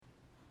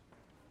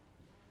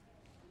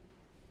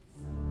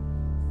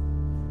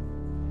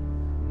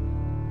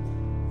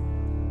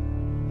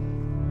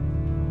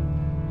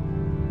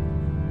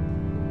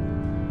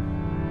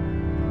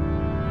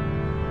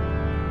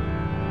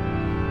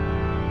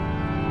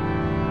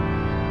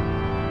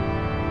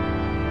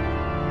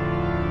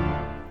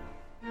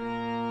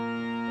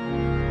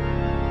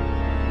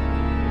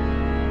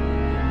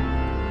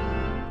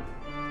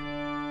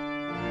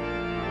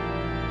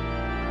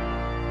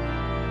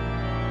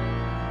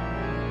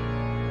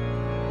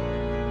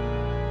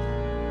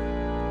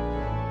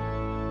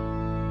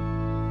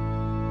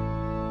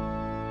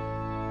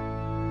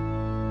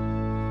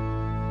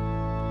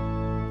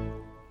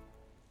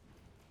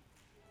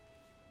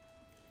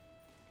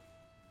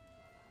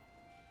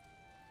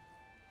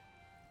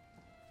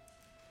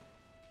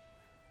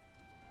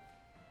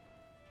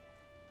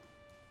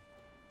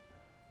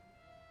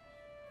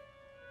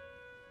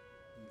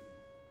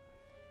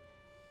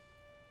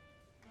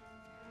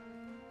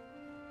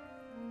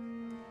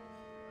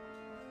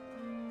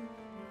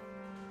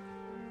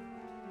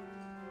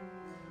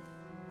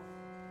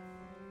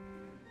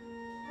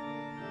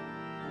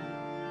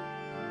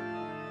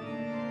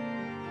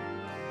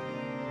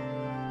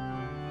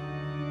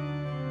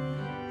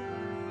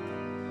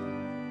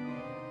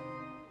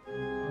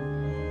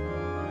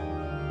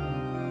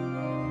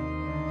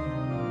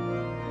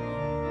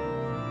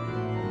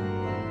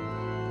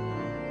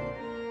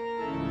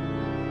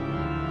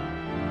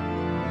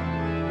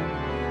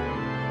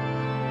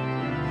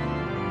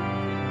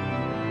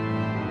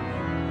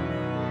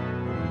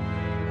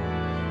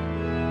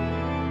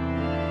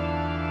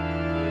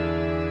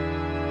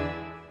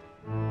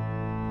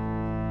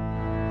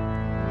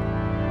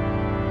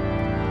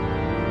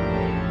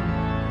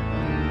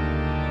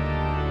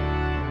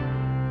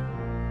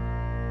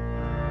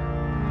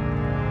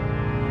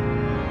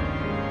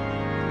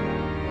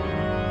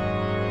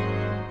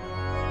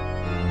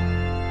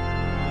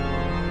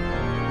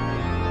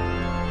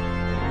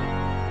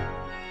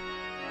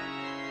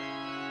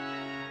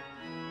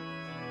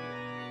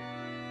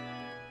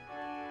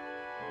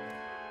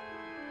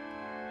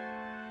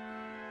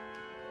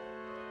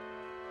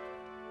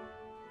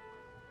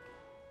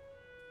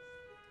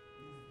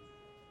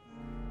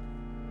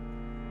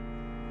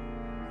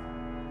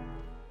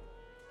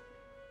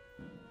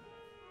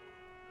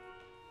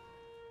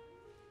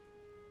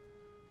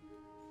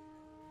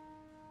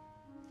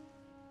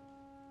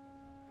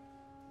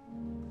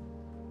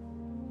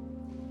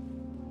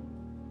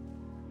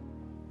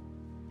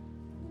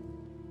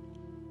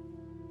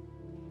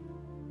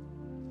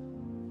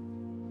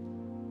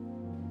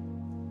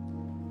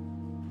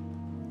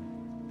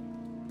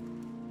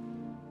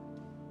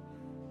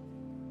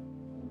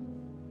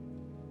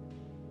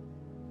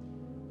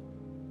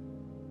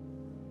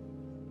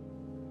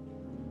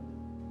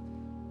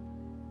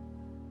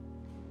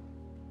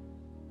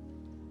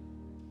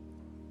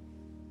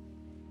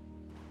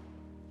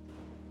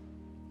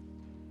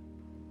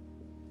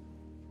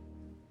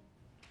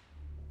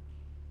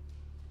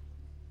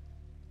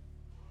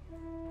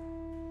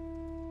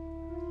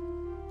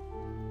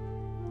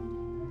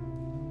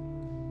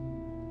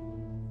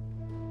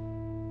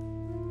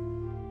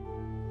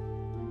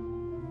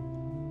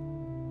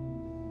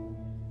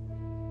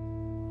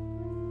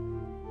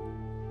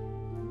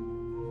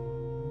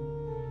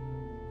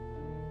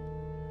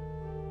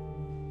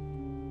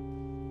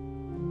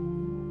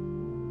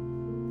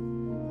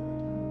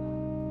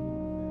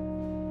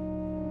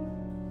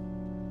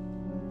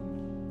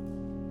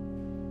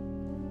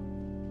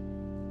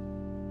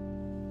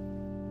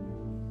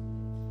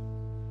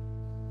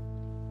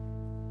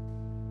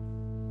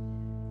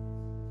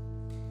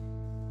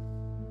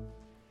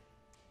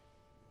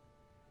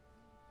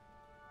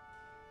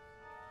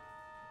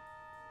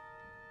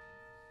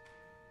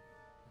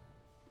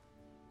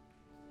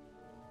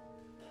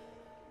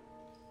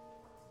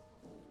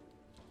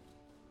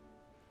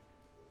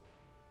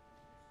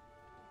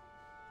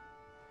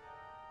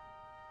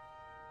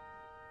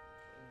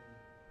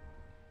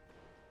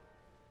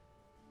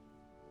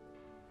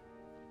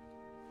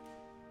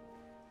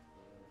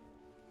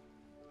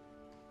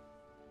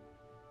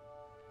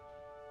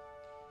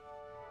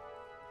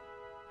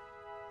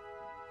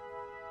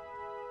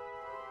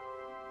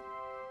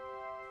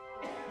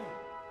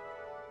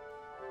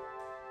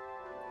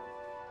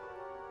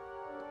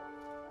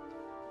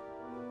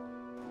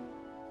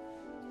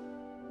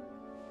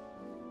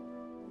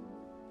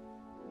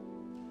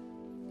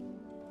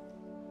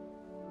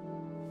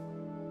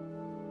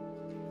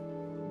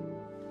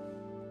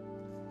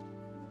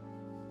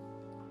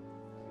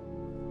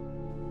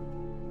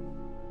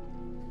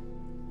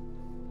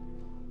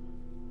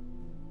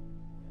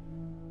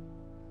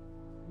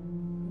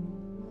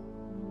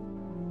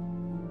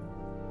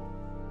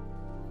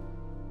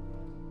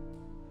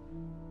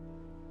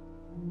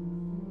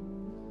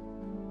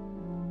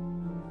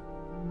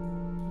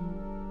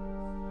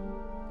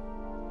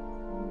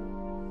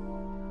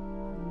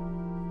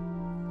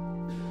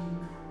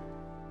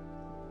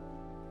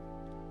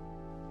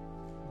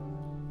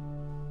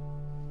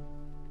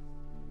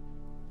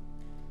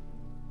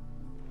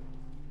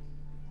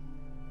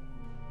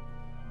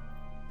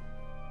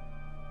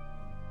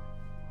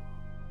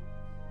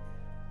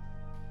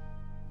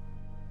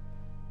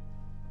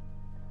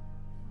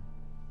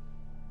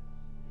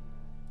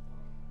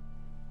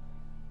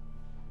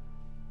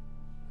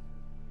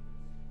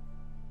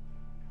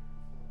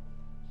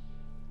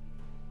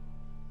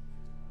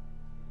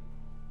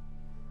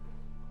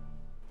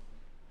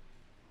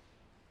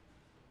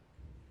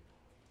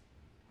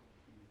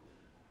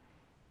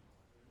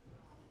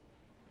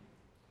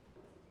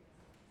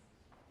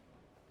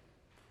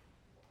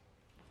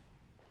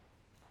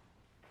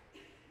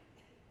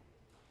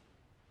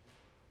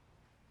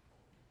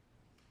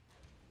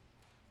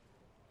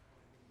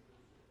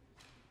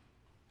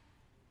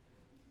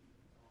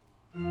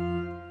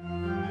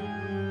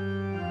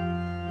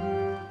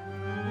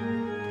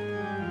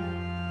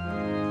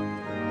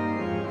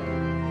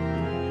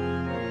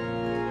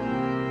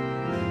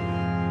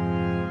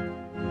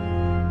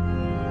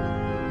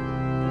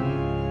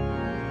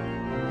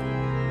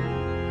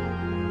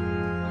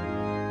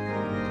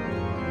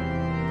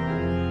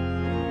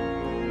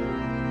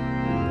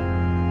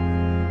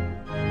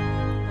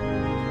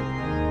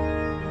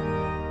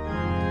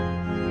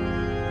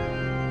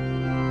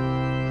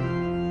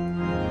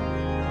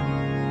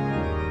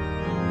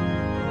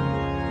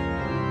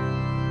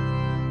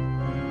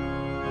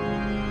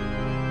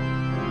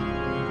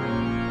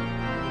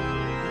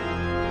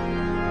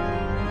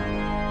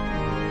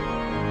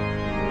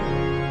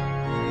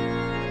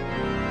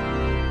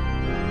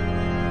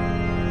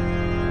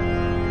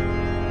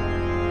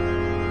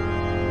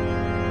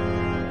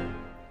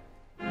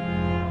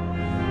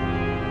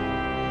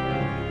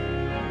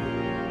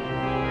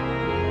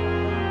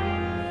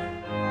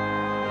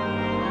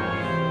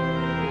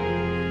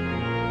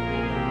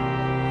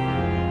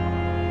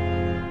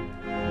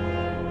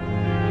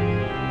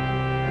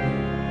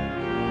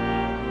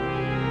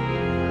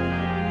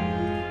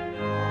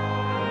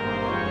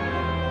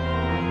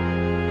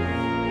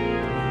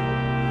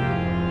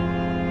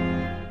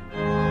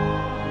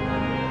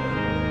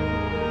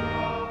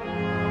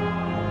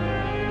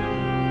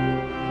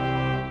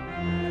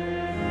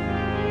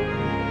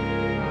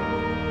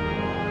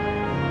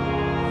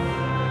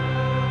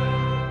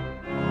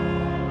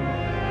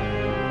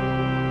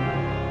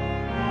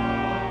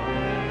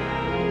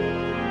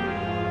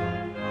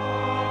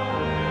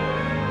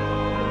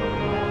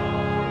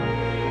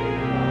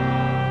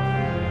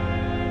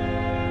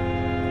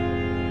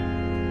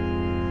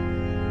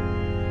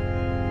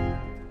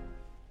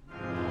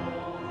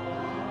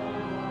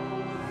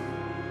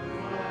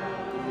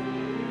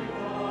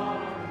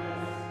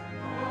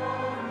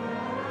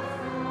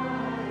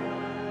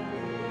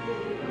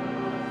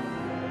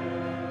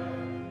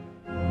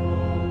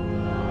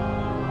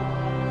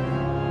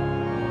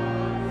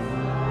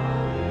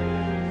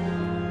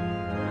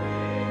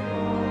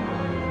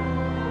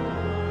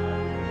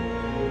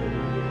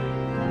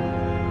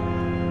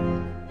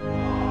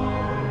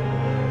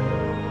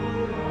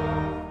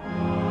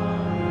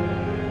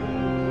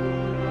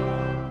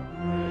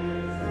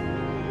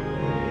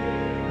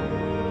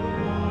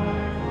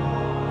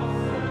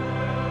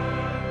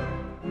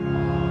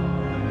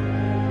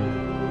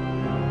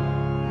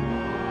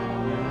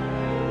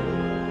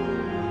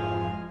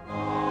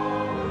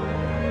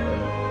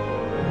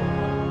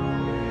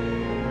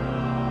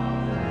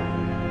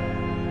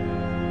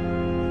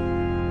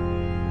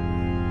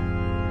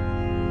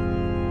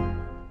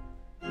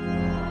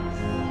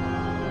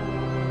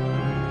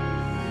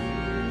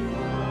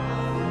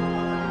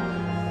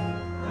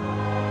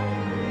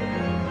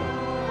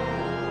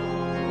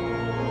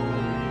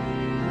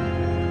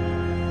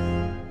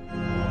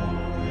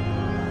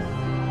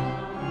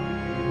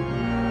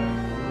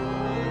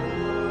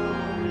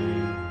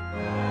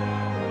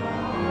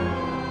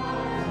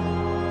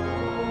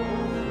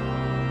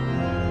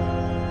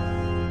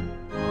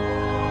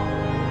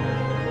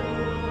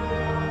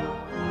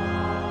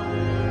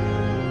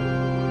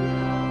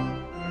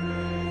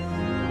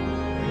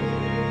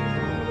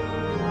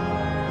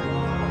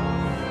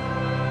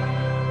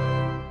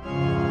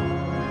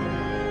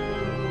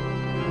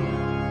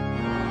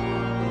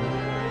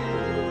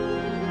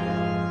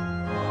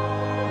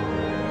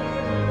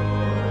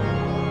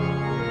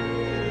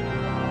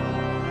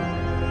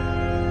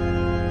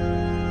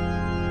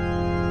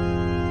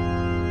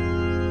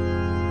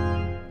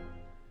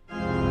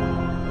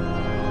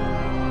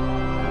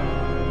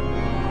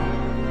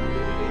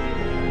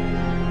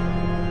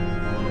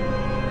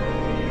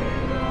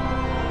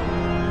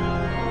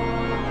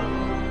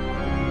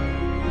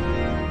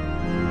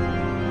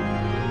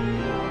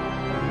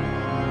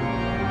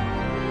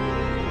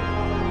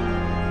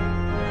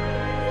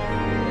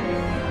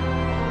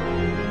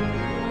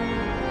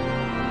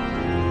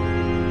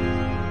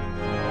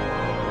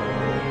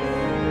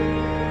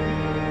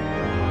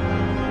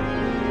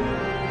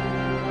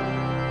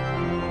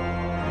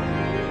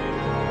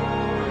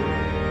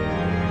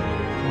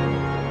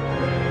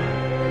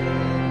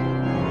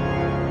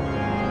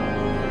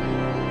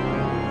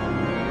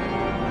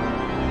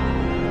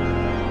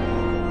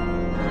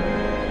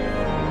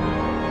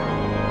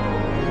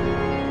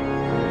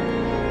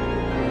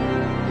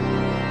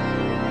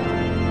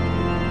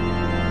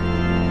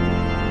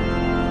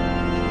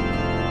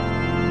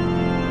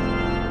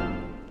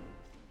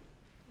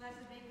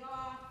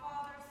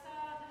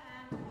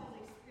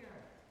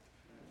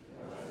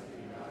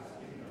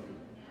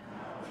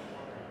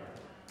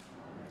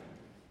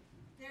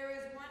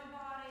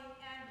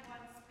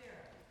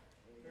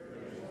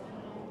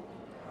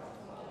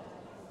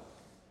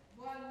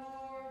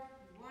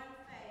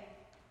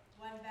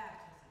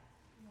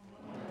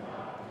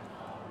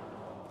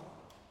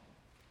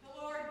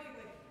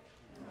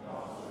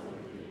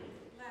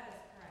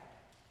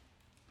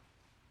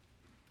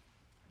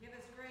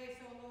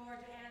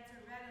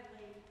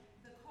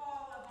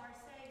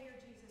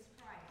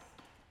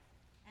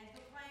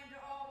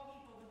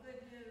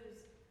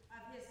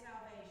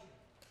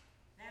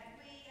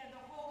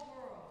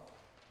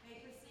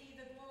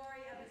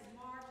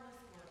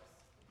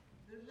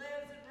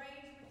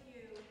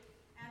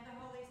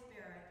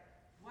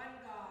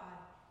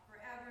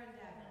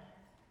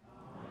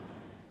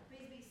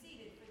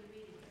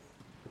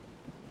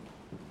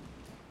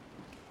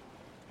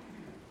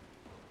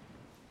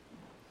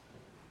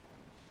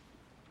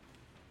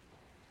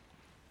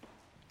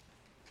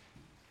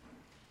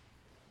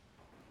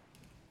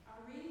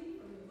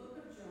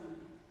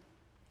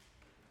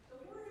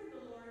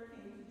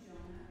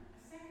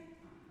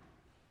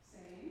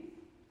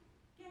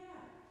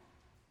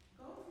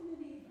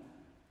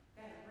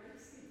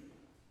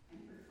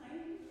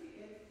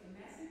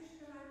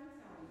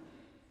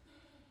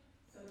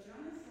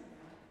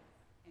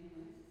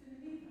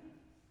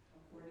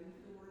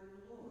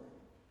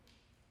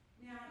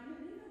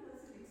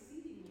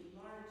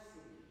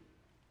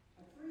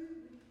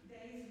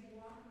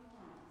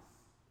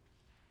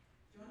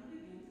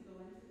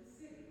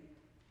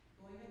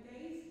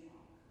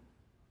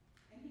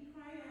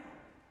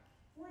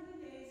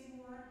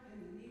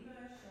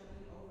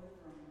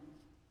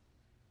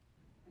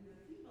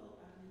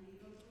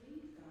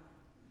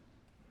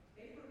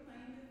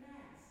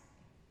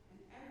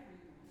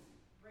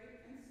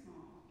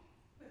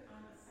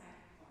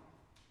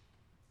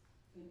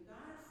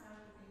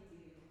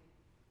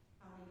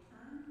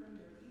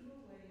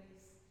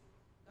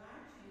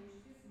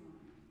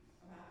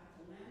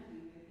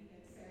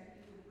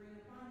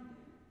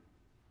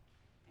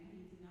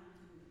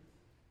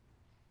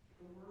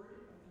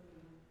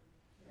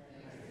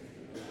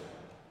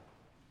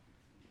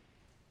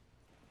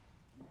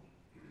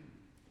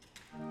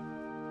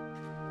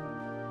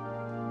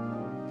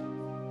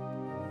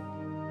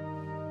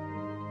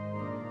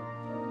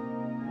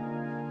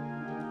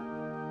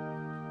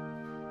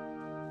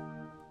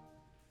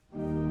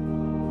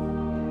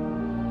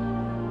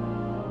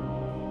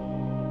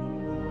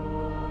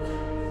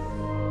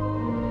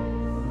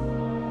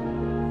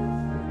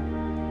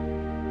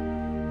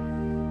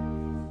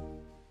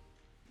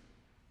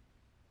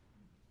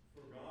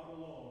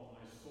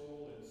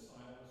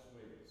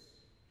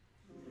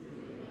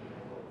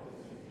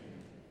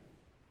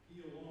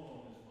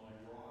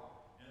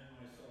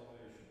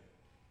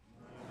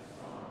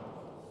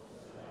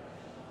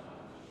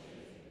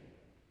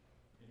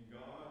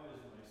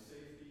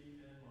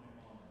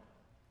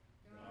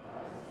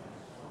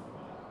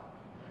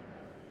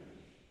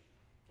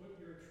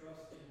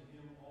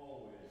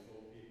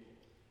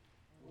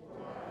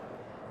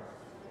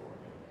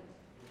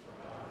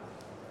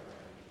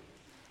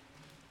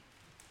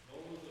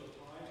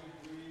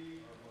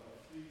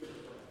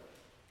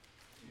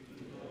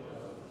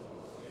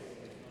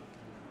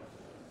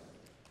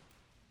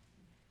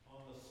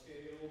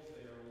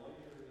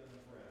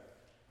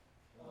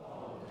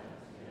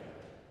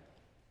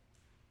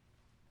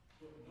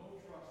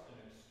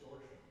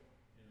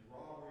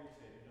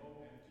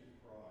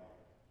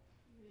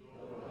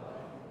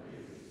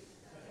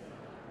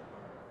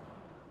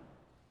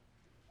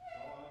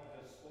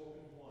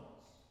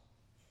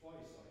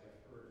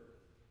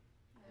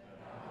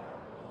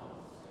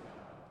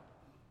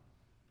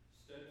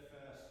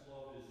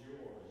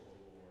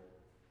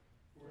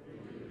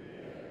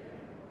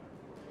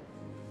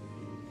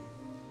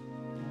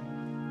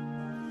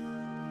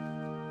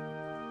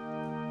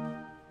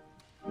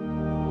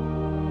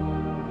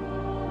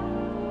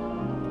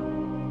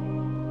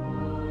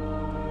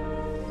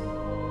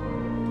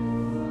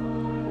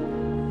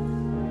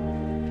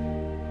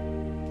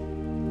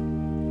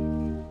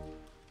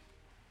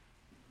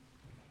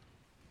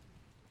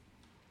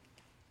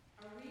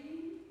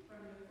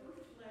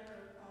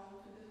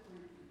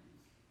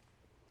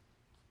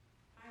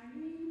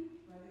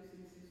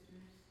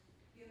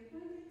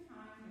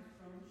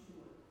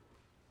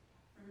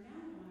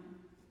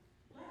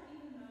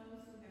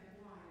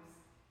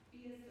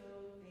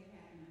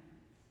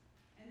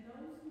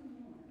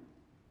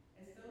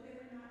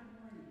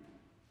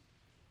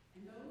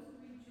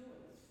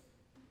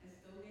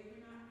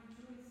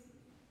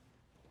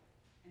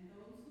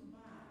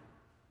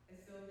as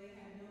though they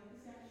had no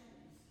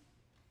possessions,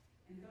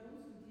 and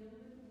those who deal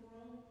with the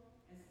world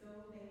as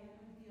though they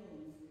had no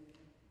dealings with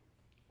it.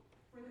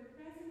 For the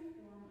present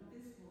form of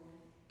this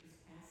world is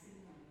passing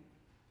away.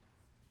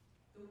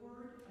 The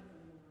word of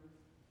the Lord.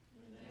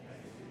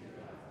 Thanks be to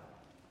God.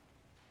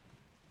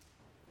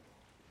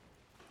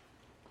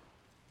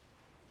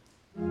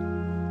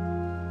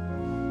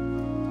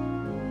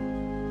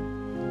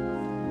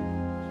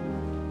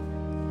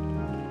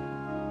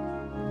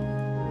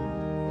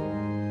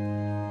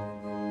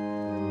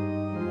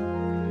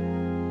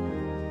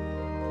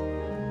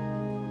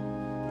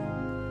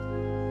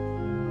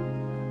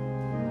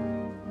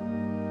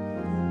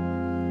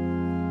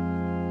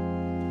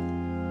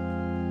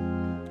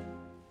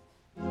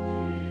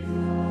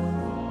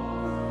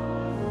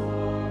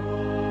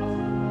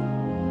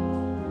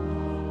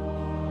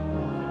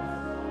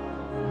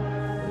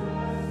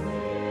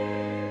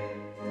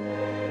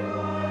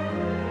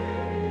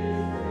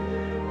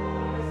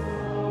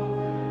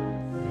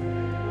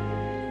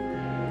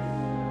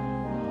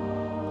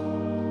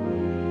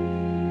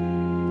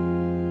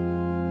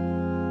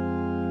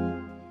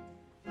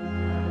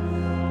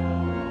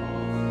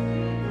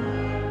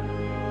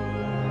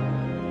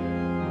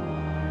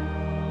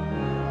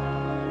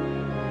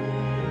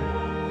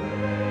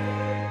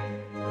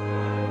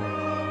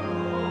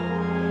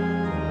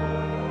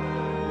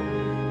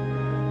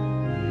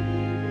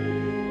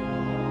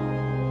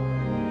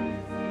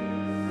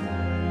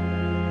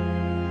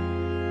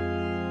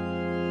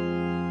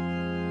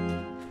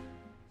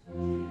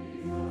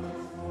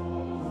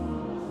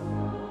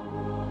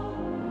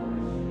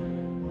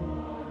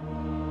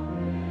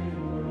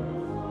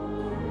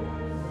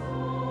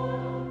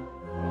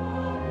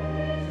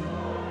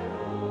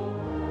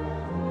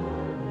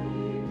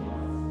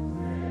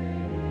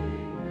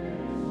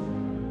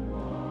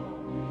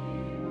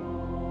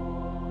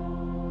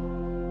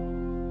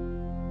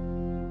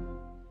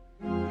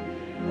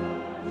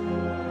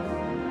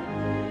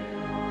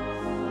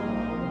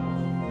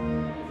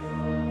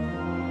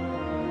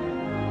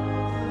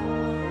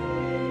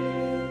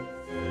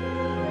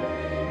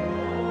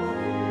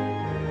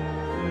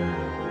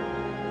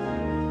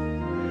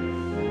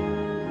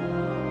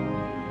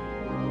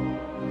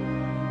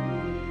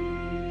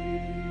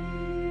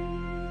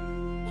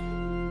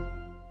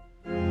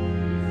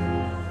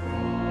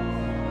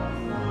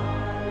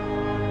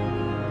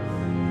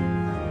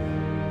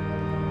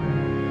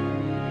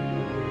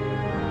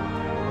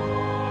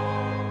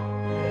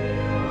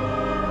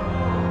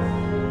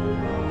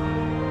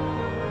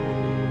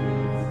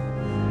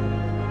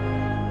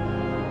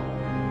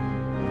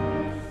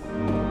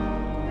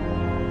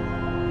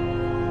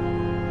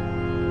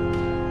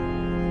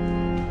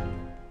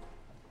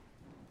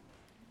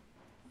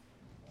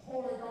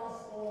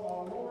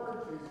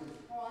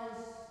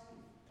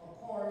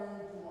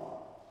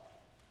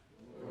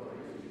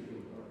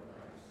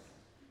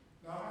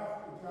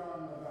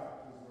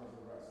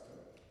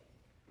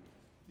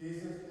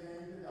 Jesus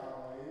came to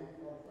Kodaly,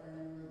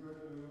 proclaiming the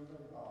good news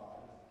of God,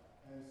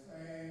 and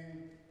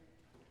saying,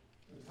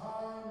 "The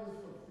time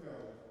is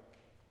fulfilled,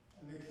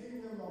 and the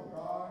kingdom of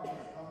God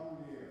has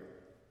come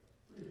near.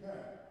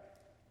 Repent,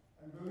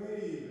 and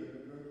believe in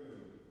the good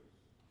news."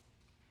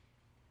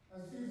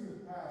 As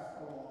Jesus passed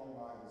along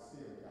by the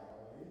Sea of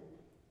Galilee,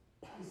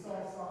 he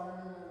saw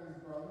Simon and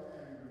his brother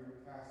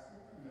Andrew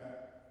casting a net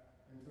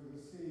into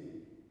the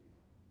sea,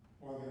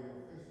 for they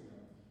were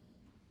fishermen.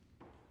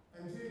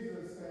 And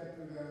Jesus said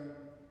to them,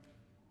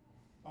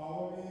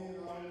 "Follow me,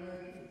 and I will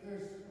make you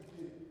fish of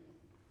people."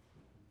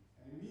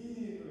 And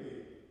immediately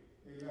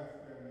they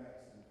left their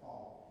nets and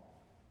followed.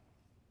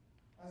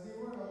 As he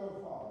went a little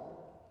farther,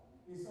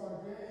 he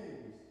saw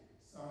James,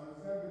 son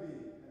of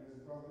Zebedee, and his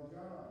brother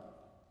John,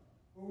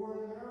 who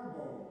were in their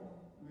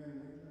boat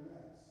mending the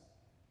nets.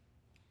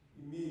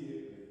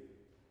 Immediately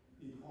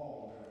he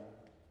called them,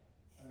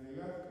 and they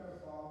left their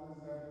father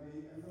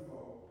Zebedee in the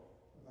boat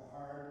with the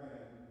hired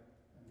men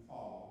and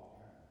followed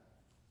him.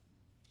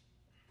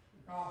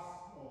 The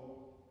Gospel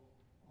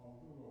of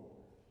the Lord.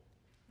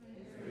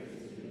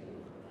 Praise to you,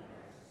 Lord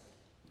Christ.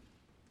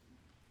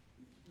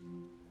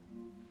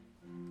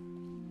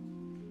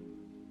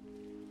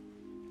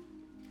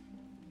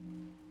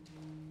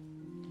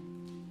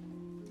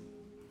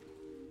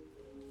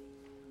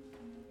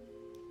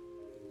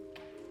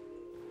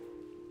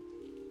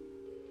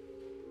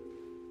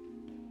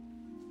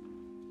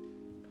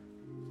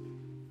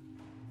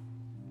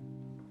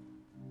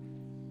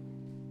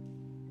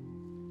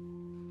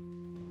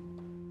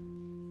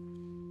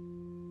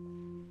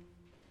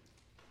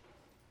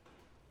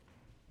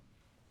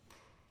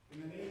 In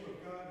the name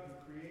of God who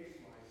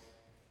creates life,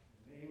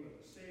 in the name of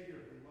the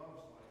Savior who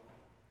loves life,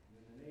 and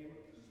in the name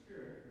of the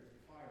Spirit who is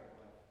the fire of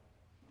life.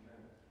 Amen.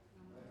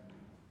 Amen.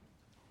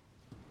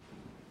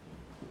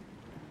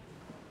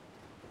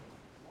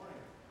 Good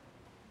morning.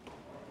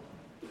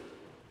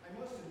 I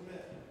must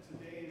admit,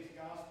 today's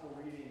gospel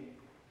reading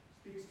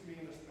speaks to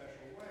me in a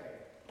special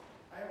way.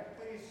 I have a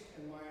place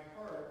in my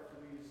heart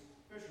for these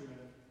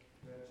fishermen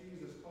that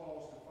Jesus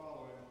calls to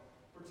follow him,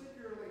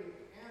 particularly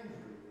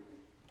Andrew,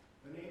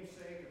 the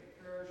namesake of the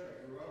parish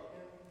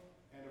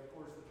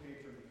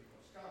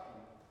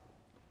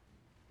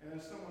And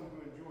as someone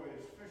who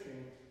enjoys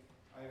fishing,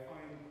 I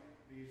find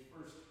these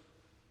first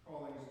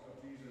callings of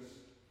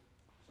Jesus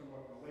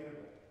somewhat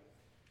relatable.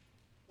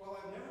 While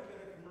I've never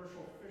been a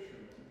commercial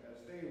fisherman,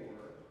 as they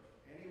were,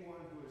 anyone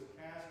who has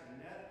cast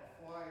a net, a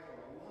fly, or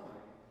a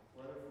line,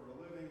 whether for a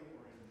living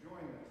or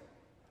enjoyment,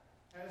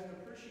 has an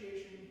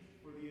appreciation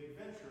for the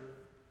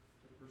adventure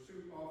the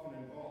pursuit often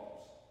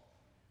involves.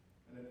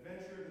 An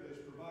adventure that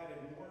has provided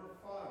more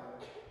fodder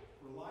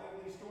for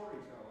lively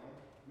storytelling,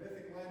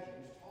 mythic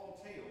legends,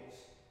 tall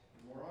tales,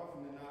 and more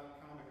often than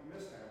not comic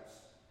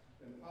mishaps,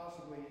 than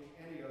possibly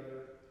any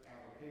other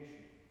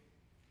application.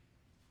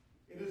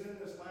 It is in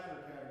this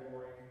latter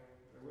category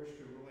that I wish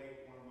to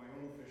relate one of my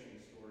own fishing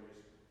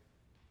stories.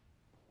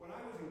 When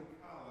I was in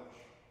college,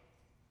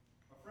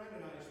 a friend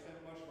and I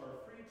spent much of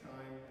our free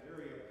time at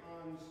area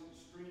ponds,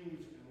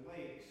 streams, and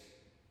lakes,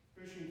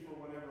 fishing for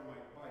whatever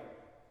might bite.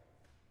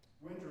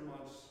 Winter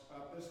months,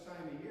 about this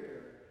time of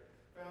year,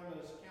 found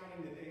us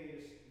counting the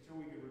days until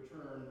we could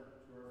return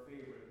to our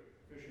favorite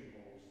fishing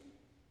holes.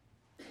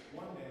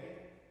 One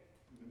day,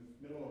 in the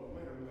middle of the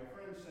winter, my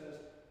friend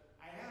says,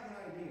 "I have an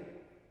idea."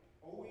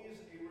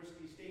 Always a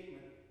risky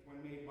statement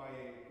when made by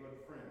a good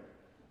friend.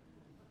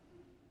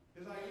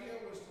 His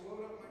idea was to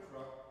load up my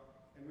truck,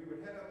 and we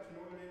would head up to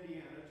northern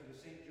Indiana to the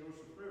St.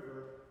 Joseph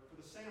River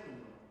for the salmon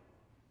run.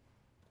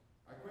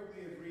 I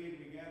quickly agreed.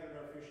 We gathered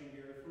our fishing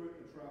gear, threw it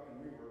in the truck,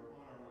 and we were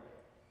on our way.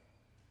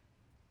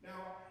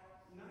 Now,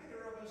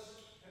 neither of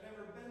us had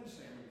ever been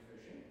salmon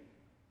fishing.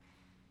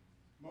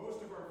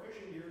 Most of our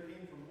fishing gear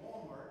came from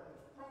Walmart. It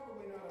was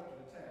probably not up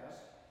to the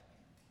task.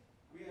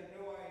 We had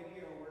no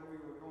idea where we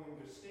were going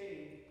to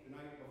stay the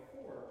night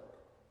before,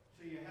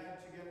 so you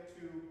had to get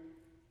to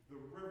the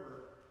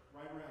river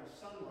right around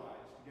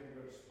sunrise to get a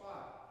good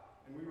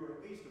spot, and we were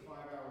at least a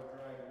 5-hour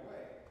drive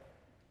away.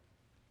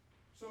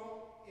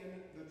 So,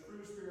 in the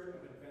true spirit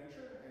of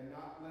adventure and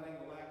not letting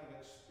the lack of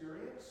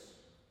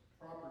experience,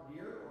 proper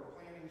gear, or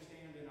planning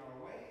stand in our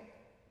way,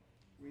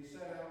 we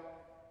set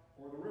out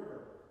for the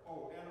river.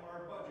 Oh, and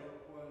our budget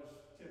was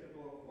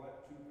typical of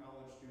what two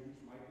college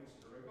students might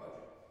consider a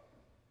budget.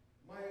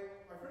 My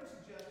friend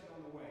suggested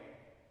on the way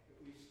that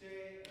we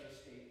stay at a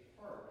state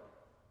park.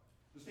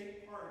 The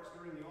state parks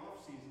during the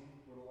off-season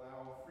would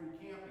allow free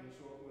camping,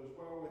 so it was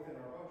well within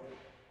our budget.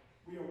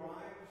 We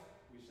arrived,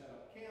 we set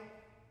up camp,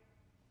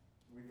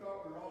 and we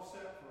thought we were all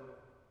set for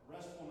a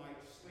restful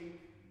night's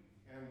sleep,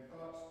 and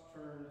thoughts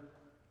turned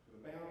to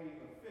the bounty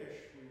of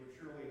fish we would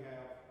surely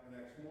have the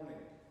next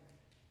morning.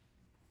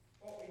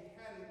 What we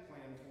hadn't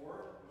planned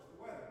for was the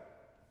weather.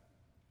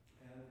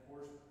 And of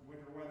course,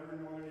 winter weather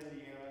in northern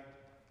Indiana,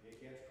 it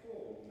gets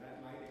cold, and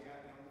that night it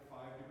got down to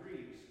 5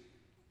 degrees.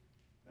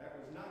 That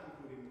was not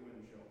including the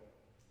wind chill.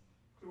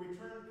 So we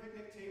turned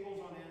picnic tables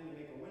on end to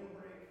make a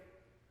windbreak.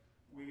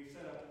 We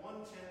set up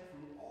one tent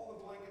from all the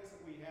blankets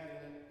that we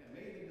had in it and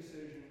made the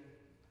decision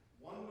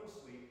one would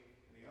sleep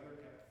and the other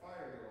kept the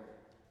fire going.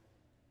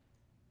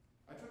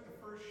 I took the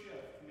first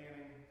shift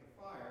manning the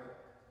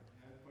fire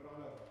and put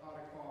on a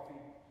pot of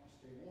coffee to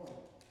stay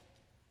warm.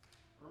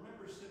 I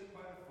remember sitting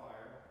by the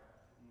fire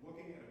and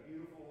looking at a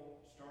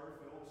beautiful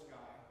star-filled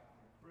sky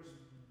on a crisp,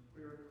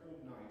 clear, cold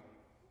night.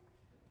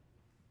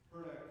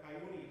 Heard a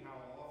coyote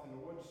howl off in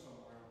the woods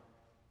somewhere,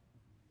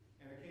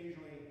 and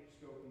occasionally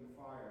stoking the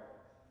fire.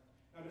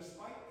 Now,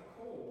 despite the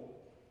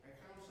cold, I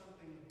found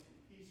something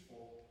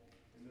peaceful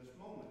in this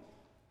moment.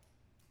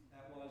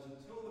 That was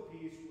until the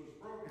peace was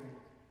broken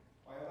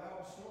by a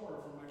loud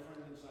snore from my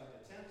friend inside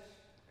the tent,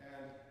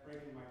 and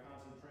breaking my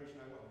concentration,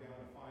 I looked down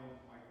to find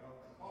my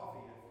cup of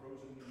coffee had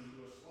frozen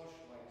into a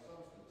slush-like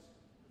substance.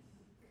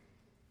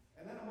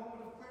 And then a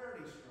moment of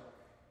clarity struck.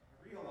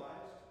 I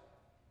realized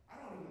I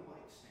don't even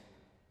like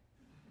salmon.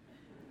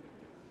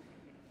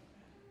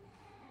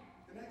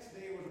 The next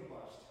day was a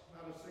bust.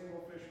 Not a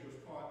single fish was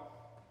caught.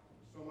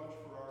 So much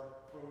for our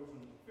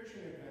frozen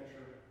fishing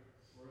adventure,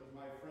 or as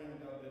my friend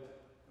dubbed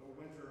it, the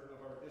winter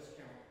of our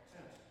discount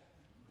tent.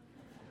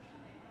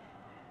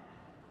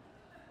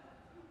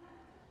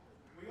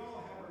 We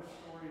all have our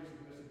stories of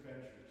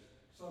misadventures,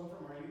 some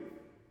from our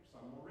youth,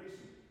 some more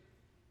recent.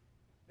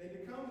 They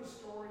become the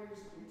stories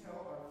we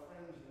tell our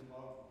friends and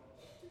loved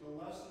ones, the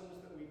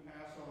lessons that we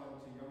pass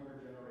on to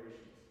younger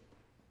generations.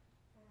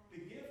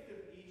 The gift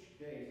of each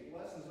day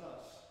blesses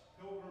us,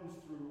 pilgrims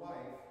through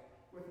life,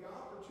 with the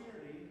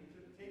opportunity to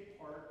take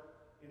part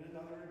in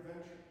another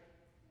adventure.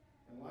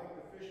 And like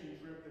the fishing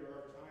trip, there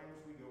are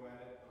times we go at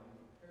it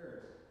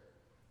unprepared.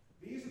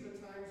 These are the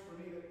times for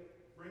me that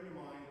bring to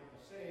mind a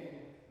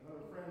saying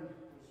another friend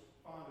was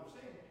fond of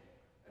saying: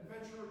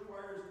 adventure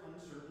requires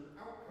uncertain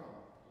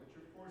outcome, which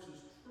of course is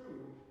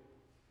true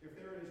if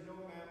there is no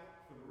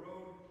map for the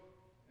road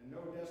and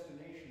no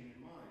destination in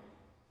mind.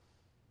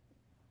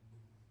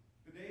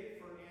 The day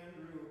for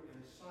Andrew and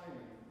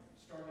Simon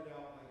started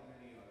out like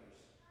many others.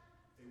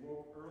 They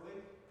woke early,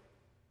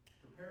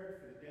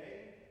 prepared for the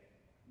day.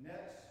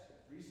 Nets,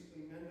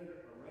 recently mended,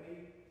 are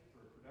ready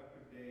for a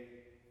productive day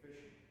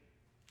fishing.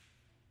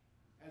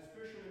 As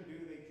fishermen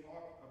do, they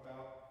talk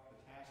about the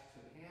tasks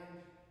at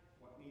hand,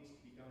 what needs to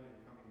be done in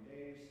coming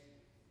days,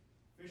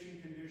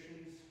 fishing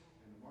conditions,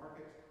 and the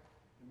market,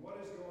 and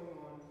what is going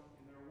on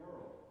in their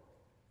world.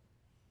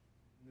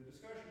 And the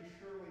discussion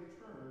surely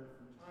turned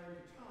from time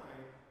to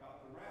time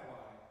about the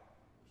rabbi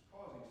who was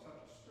causing such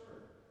a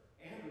stir.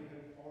 Andrew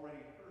had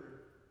already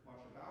heard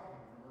much about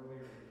him from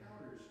earlier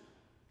encounters.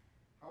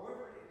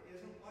 However, it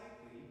isn't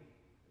likely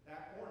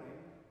that morning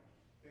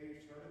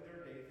they started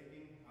their day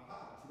thinking,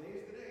 aha,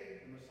 today's the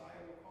day the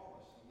Messiah will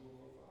call us and we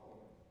will go follow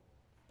him.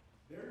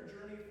 Their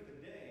journey for the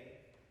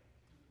day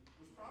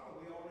was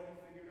probably already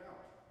figured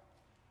out.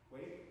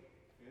 Wake,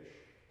 fish,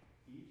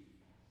 eat,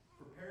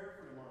 prepare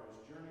for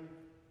tomorrow's journey,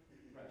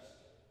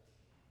 rest.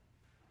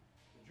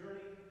 The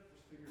journey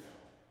was figured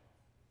out.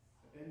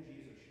 But then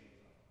Jesus shows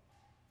up.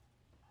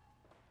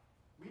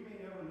 We may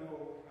never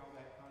know how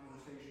that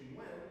conversation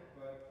went,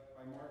 but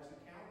by Mark's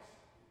accounts,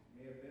 it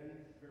may have been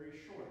very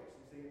short,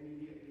 since they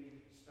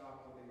immediately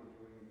stopped what they were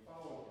doing and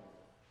followed him.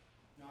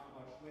 Not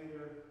much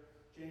later,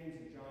 James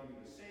and John do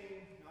the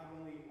same, not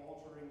only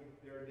altering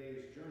their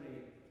day's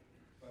journey,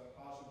 but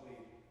possibly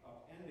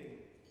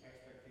upending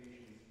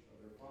expectations of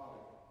their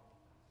father.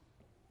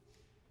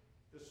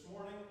 This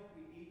morning,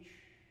 we each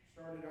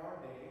started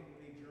our day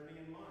with a journey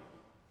in mind,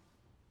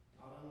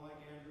 not unlike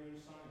Andrew and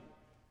Simon.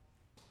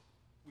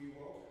 We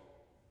woke,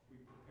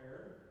 we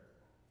prepared,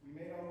 we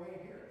made our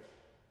way here.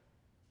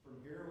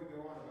 From here, we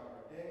go on about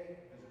our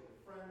day, visit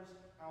with friends,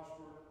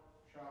 housework,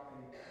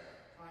 shopping,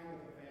 time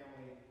with the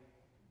family,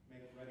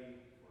 make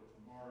ready for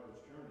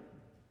tomorrow's journey.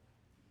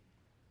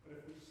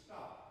 But if we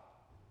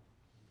stop,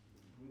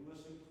 we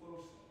listen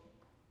closely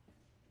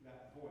to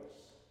that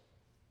voice,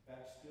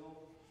 that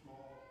still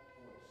small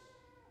voice,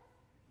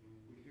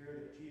 we hear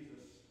that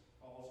Jesus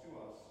calls to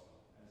us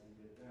as he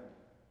did them.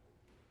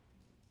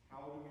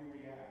 How do we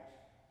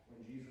react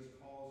when Jesus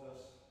calls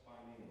us by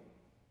name?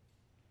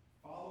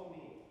 Follow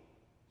me,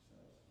 he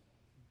says.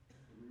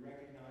 Would we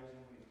recognize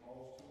him when he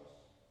calls to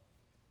us?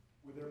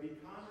 Would there be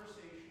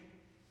conversation,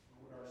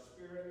 or would our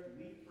spirit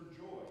leap for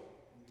joy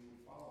when we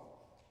would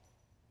follow?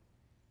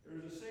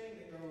 There's a saying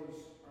that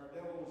goes, our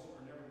devils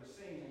are never the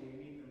same when we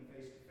meet them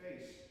face to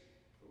face.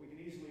 But we can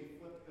easily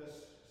flip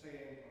this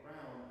saying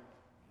around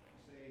and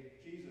say,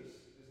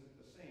 Jesus isn't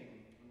the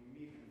same when we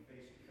meet him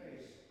face to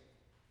face.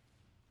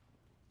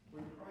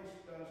 When Christ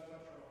does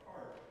touch our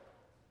heart,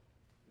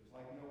 it's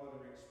like no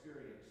other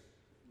experience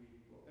that we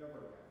will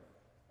ever have.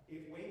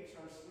 It wakes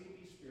our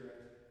sleepy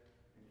spirit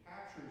and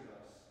captures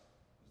us.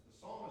 As the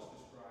psalmist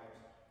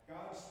describes,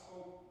 God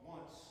spoke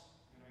once,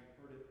 and I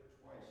heard it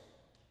twice.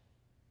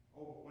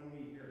 Oh, but when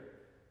we hear it.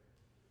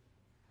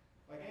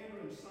 Like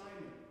Andrew and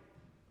Simon,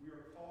 we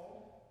are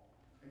called,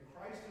 and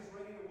Christ is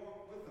ready to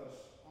walk with us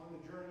on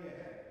the journey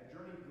ahead, a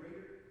journey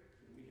greater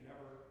than we can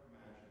ever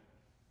imagine.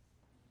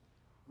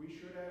 We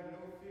should have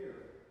no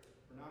fear,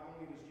 for not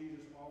only does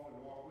Jesus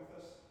often walk with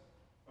us,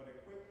 but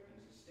equip and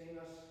sustain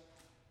us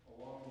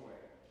along the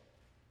way.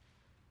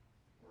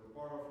 Or to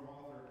borrow from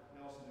author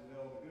Nelson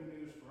DeVille, the good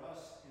news for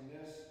us in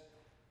this,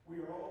 we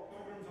are all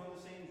pilgrims on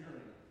the same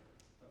journey,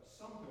 but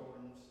some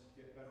pilgrims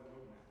get better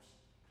road maps.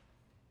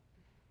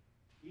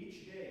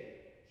 Each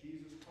day,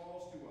 Jesus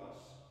calls to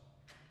us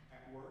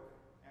at work,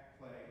 at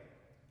play,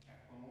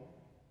 at home,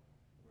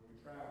 when we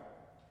travel.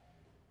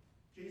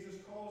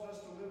 Jesus calls us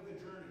to live the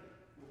journey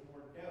with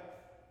more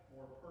depth,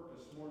 more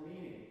purpose, more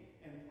meaning,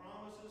 and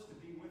promises to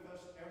be with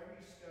us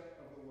every step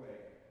of the way.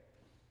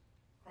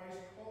 Christ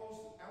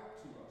calls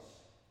out to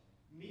us.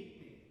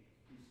 Meet me,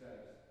 he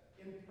says,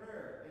 in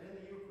prayer and in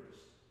the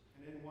Eucharist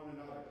and in one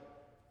another.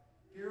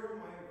 Hear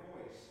my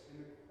voice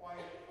in the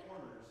quiet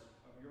corners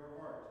of your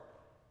heart.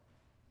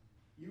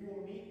 You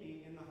will meet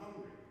me in the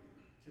hungry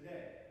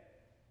today.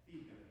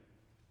 Feed them.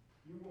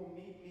 You will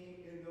meet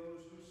me in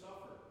those who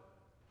suffer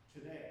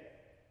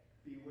today.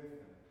 Be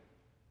with them.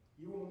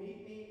 You will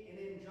meet me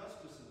in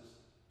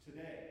injustices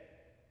today.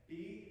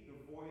 Be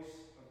the voice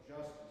of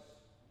justice.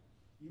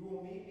 You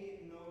will meet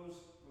me in those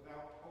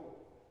without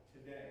hope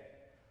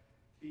today.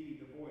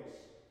 Be the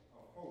voice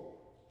of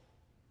hope.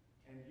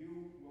 And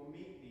you will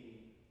meet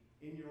me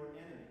in your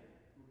enemy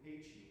who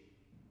hates you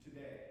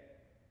today.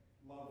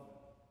 Love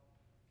them.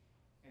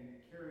 And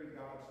carry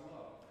God's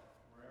love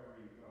wherever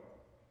you go.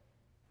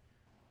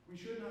 We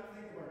should not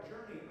think of our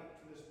journey up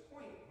to this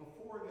point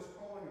before this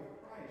calling of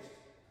Christ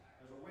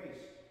as a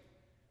waste.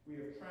 We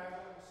have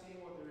traveled, seen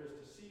what there is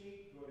to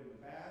see, good and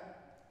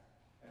bad.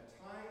 At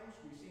times,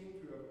 we seem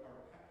to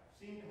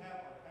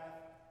have our path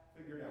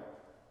figured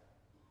out.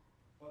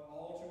 But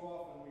all too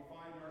often, we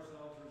find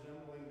ourselves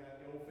resembling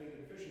that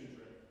ill-fated fishing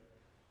trip,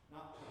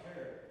 not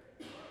prepared,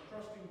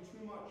 trusting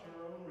too much in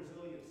our own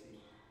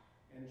resiliency,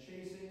 and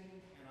chasing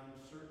an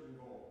uncertain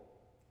goal.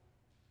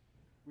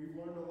 We've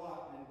learned a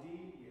lot, and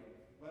indeed, we have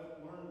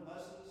learned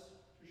lessons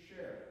to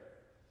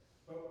share.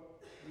 But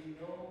we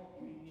know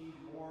we need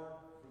more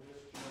for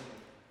this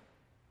journey.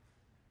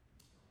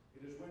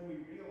 It is when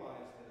we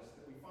realize this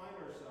that we find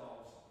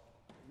ourselves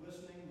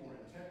listening more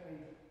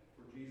intently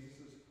for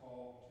Jesus'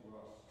 call to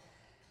us.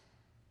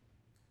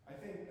 I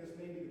think this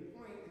may be the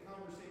point, the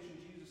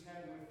conversation Jesus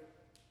had with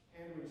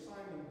Andrew and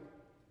Simon,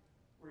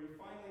 where he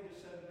finally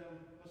just said to them,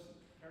 listen,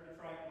 care to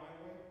try it my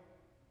way?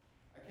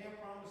 I can't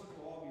promise it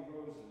will all be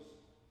roses,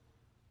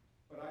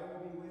 but I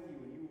will be with you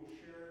and you will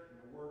share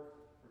in the work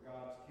for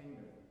God's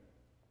kingdom.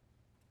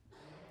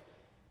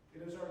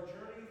 It is our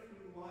journey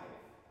through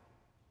life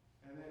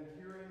and then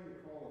hearing the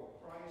call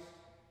of Christ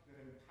that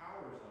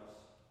empowers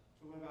us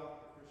to live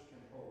out the Christian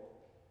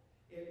hope.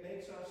 It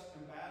makes us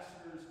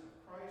ambassadors of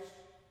Christ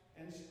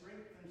and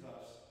strengthens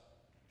us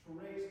to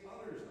raise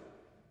others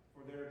up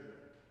for their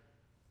journey.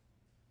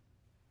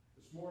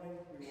 This morning,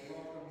 we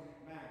will welcome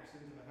Max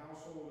into the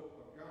household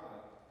of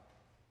God.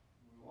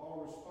 We will all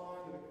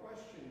respond to the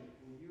question,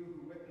 will you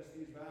who witness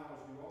these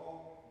vows do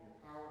all in your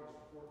power to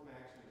support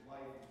Max in his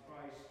life in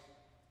Christ?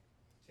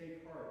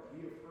 Take heart.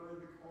 We have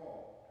heard the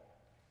call.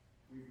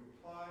 We've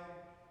replied.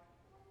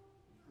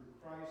 Through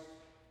Christ,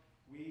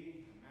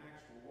 we and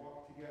Max will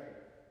walk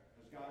together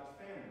as God's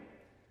family,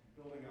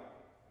 building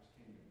up his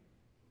kingdom.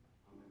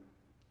 Amen.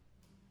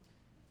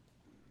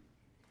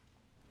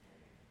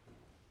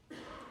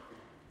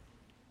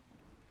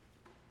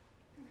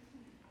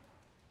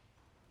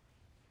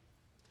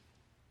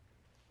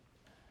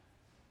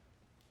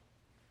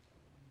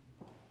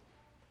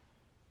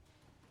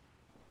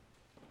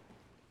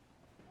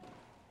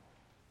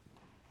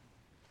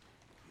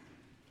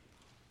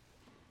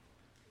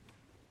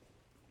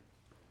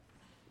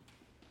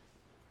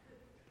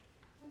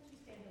 Why don't you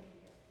stand over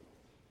here?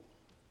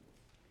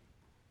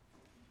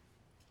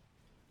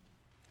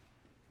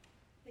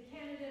 The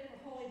candidate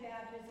for holy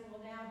baptism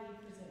will now be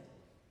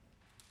presented.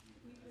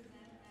 We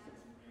present Max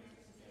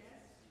Francis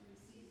S. to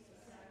receive the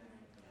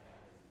sacrament of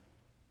baptism.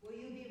 Will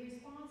you be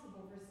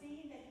responsible for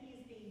seeing that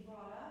he is being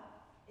brought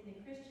up in the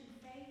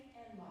Christian faith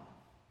and life?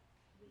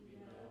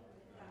 We know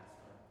the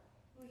gospel.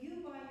 Will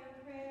you, by your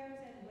prayers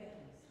and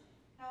witness,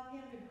 help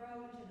him to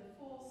grow into the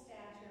full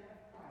stature of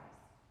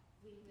Christ?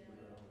 We know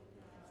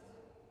the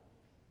gospel.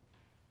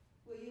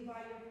 Will you,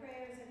 by your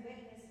prayers and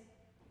witness,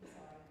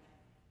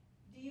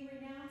 do you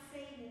renounce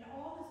Satan and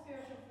all the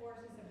spiritual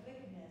forces of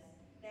wickedness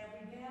that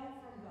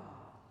rebel from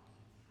God?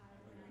 I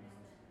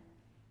renounce them.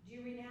 Do you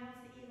renounce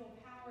the evil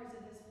powers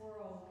of this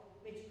world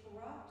which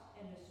corrupt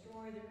and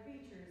destroy the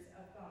creatures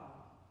of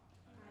God?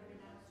 I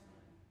renounce them.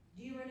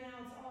 Do you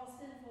renounce all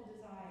sinful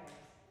desires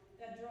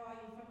that draw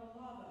you from the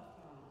love of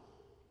God?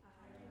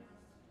 I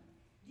renounce them.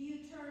 Do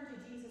you turn to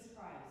Jesus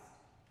Christ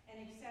and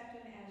accept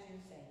him as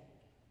your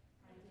Savior?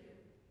 I do.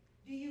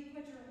 Do you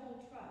put your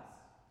whole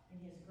trust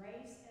in his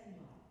grace and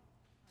love?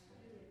 I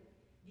do.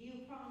 Do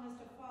you promise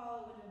to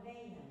follow and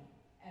obey him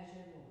as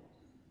your Lord?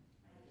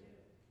 I do.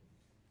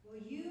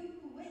 Will you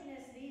who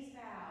witness these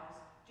vows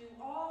do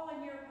all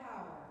in your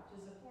power to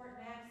support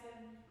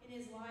Maxim in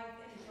his life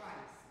in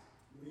Christ?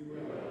 We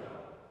will.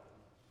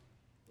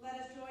 Let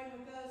us join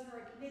with those who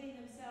are committing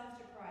themselves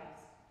to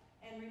Christ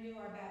and renew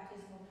our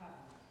baptismal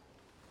covenant.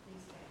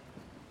 Please stand.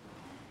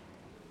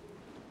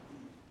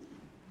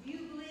 Do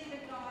you believe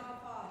in God the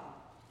Father?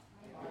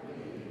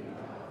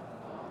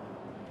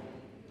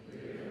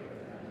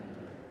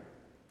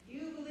 Do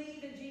you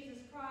believe in Jesus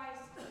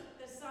Christ,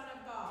 the Son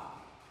of God?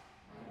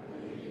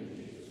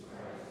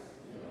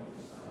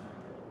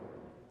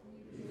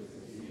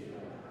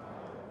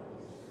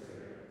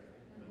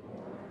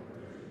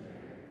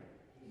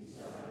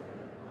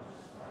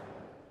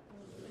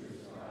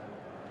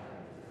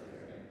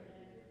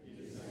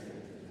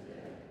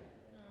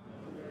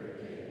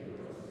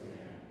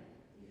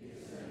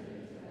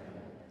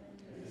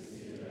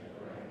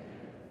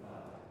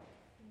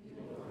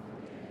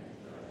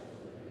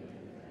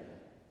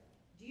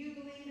 Do you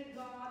believe in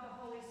God, the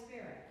Holy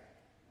Spirit?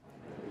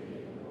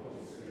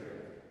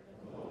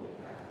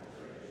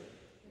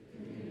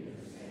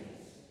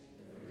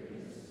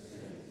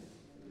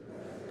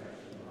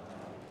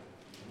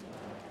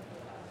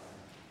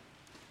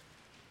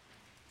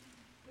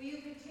 Will you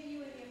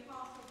continue in the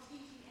apostles'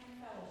 teaching and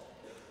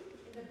fellowship,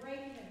 in the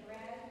breaking of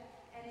bread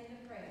and in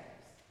the prayers?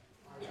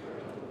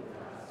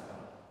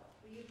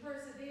 Will you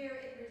persevere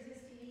in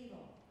resisting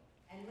evil,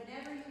 and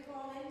whenever you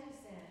fall into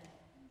sin,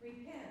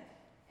 repent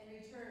and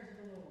return to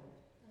the Lord?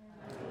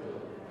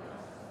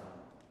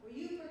 Will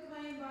you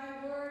proclaim by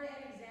word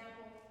and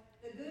example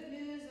the good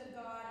news of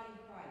God in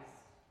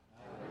Christ?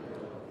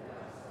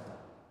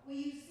 Will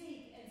you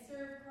seek and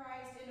serve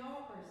Christ in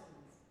all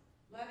persons,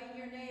 loving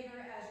your neighbor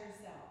as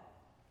yourself?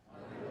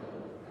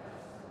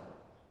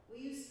 Will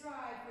you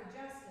strive for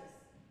justice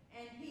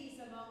and peace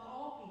among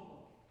all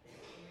people,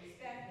 and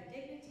respect the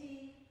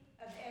dignity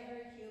of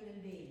every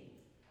human being?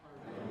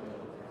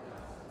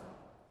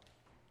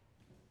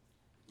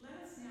 Let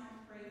us now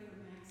pray for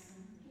Max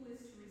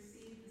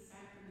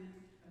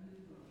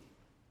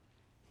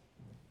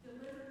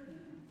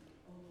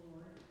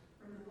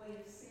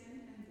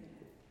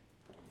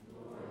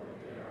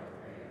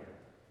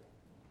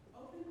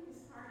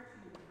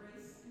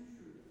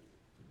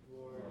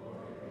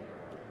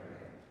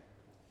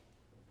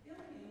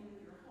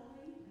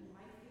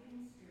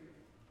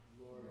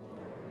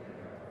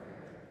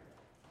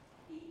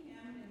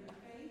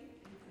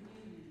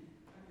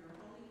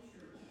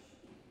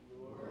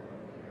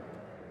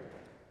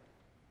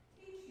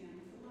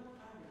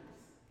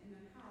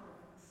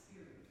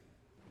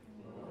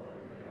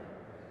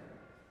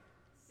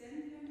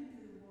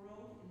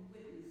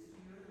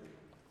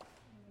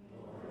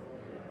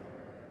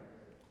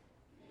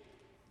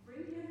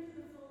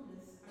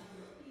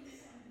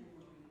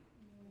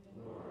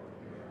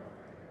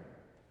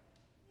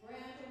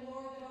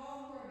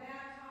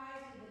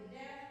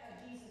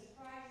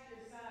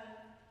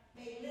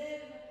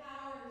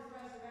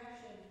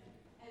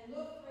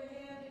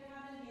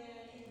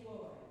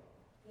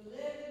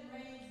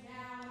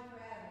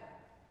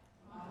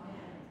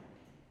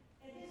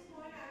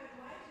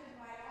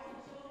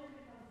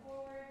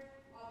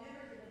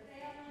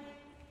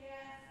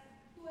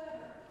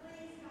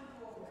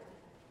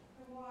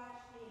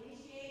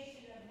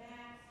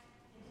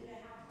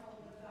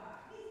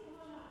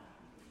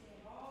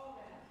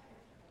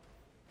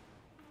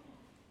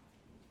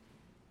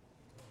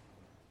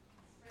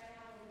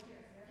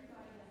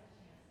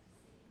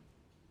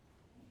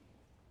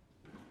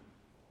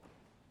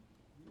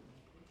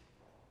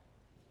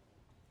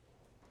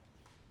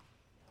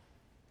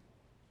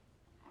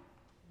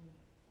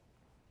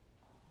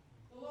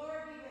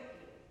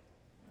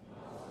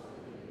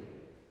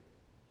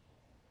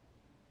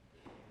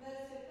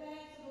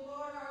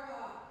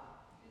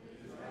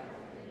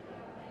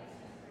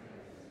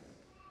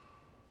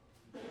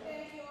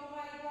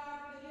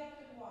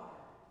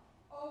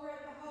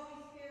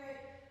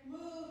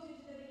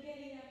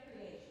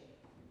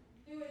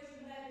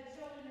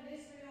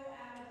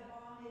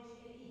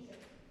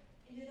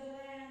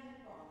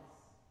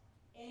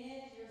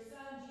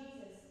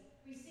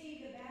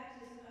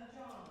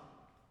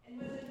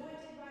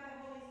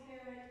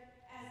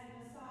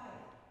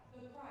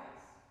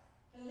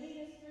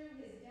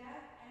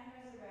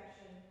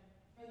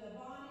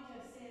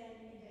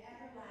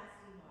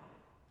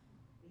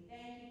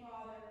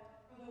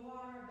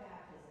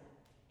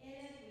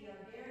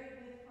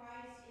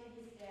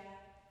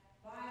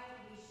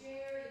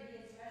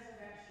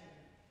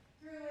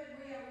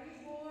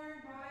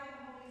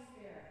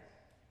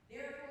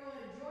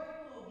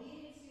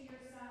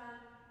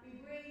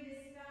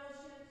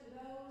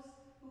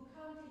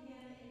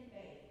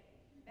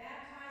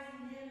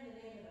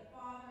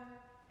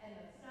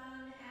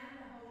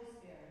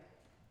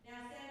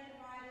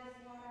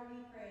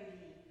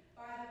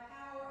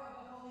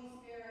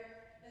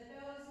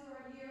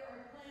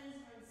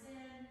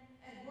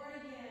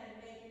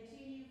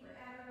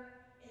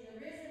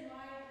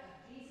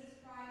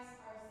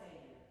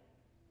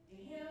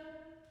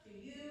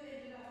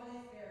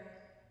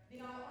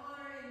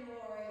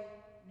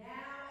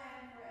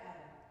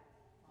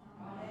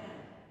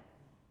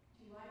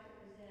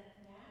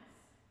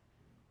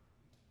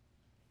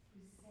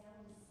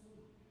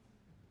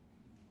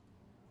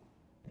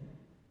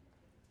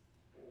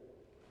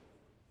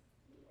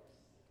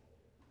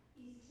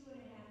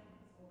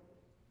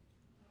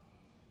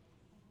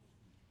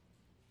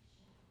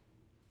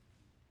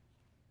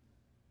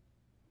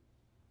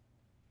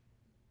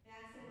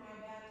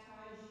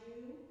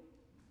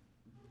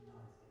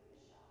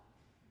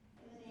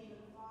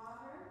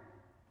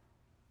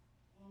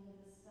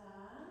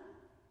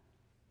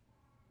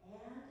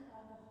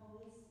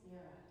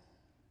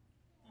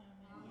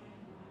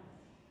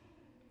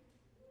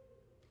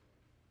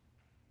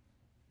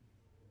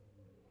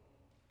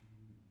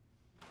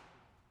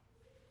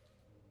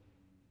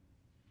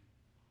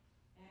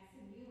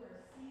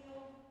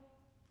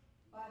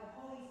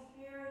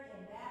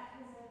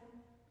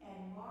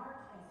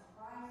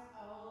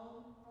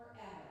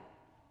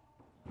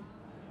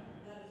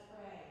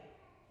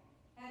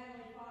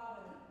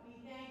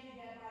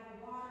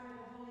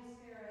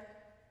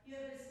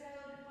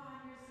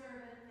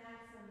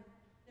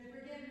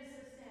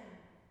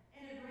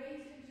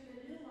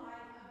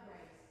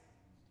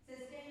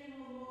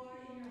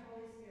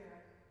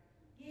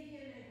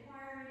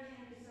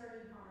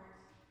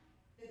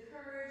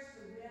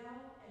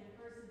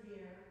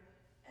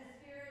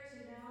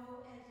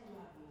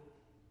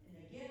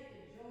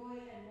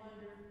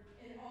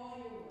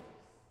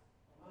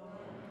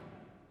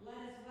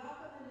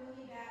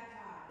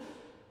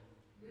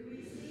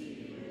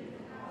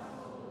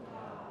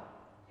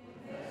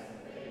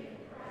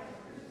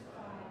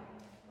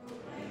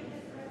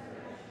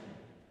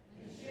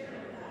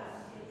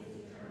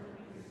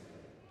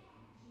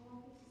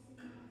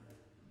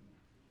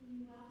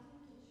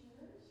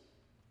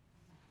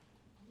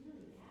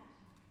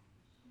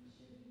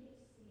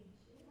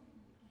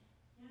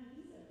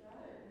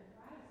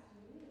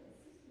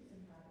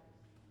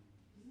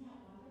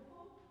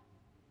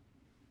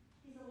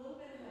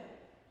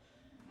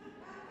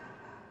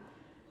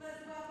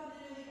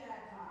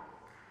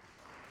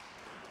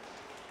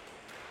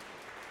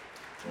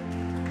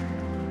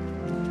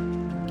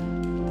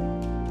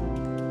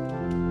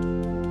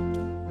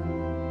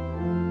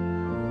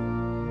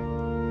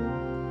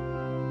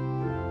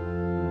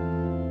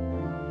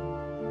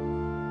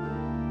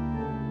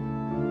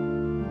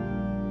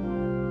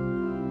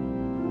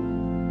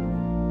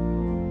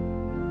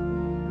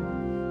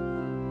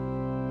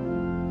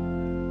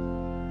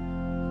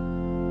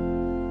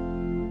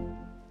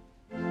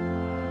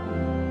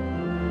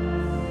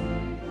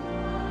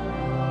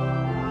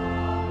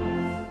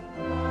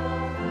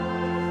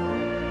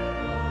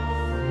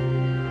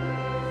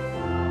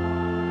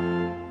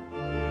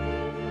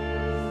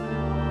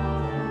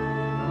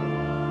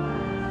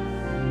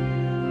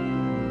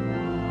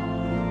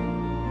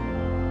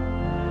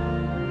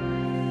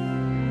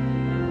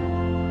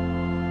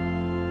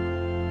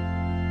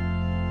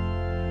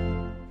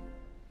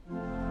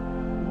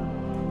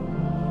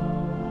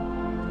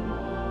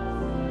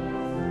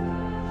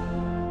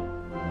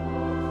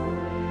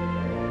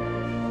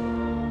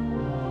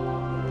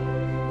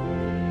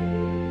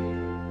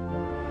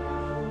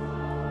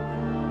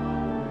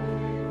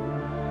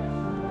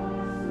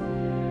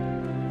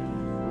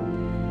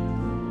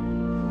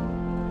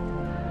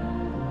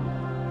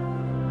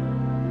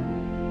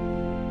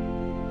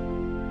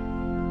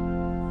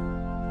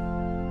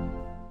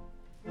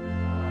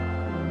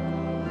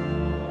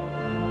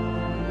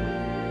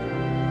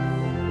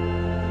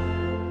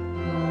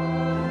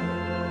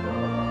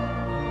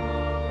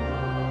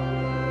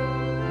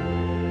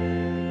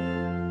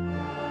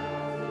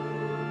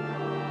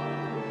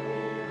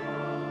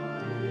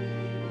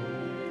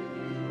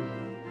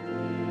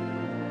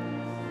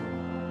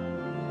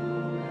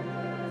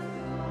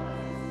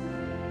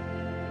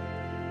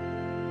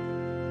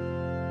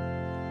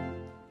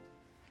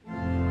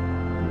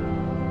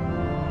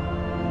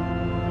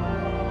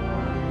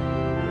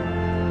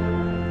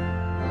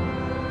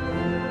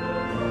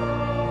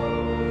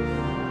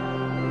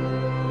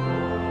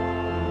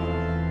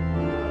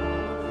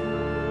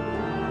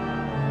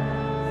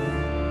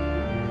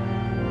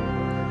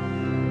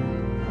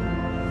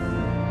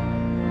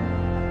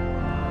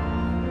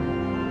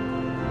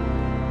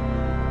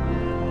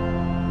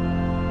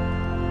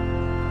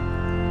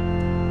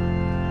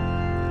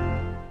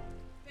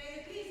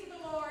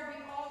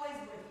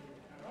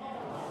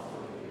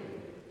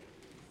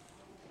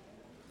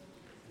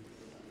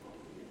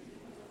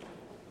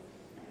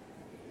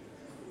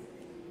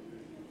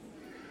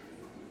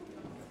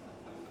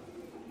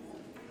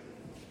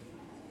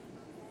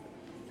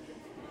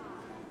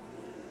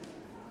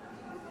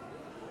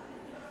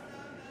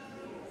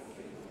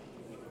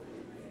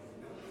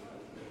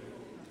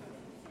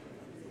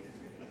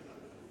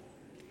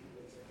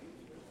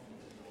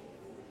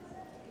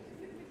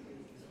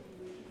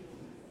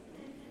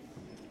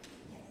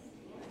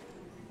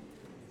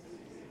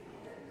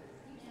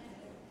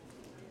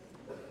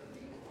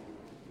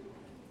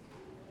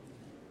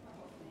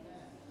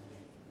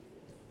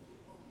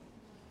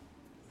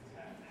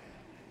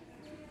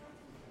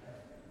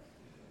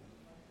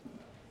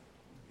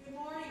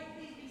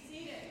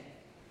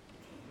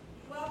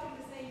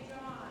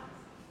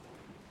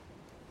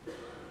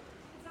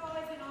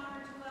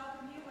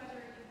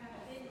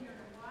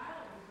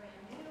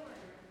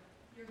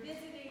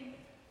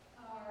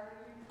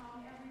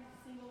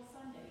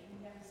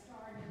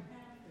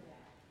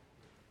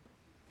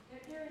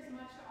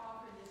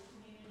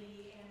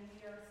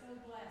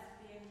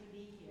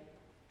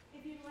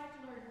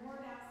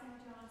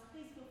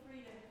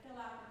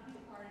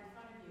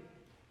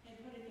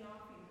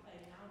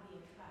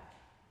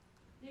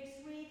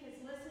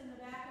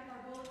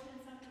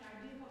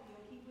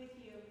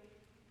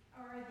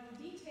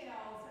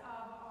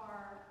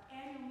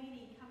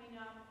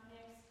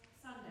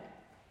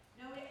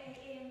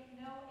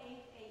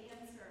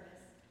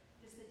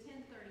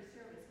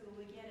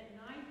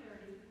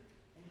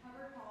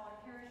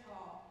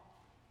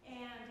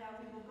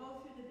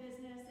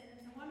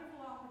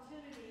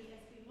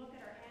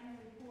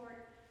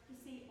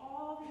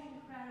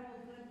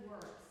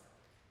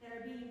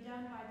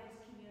done by this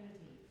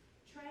community,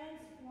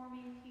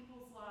 transforming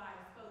people's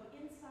lives, both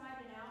inside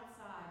and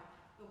outside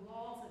the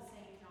walls of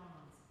St.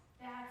 John's.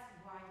 That's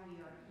why we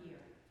are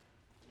here.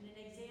 And an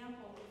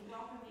example is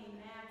welcoming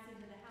Max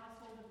into the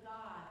household of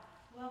God,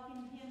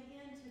 welcoming him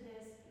into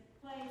this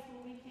place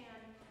where we can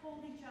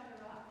hold each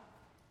other up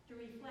to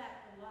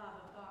reflect the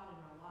love of God in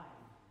our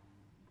life.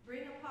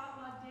 Bring a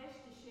potluck dish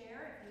to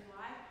share if you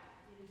like.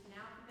 There's an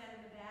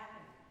alphabet in the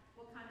back and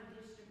what kind of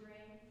dish to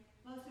bring.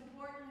 Most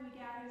importantly, we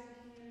gather as a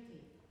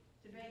community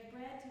to bake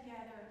bread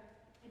together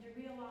and to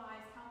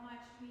realize how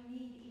much we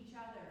need each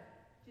other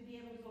to be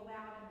able to go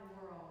out in the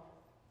world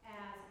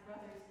as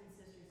brothers and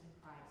sisters in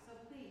Christ. So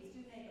please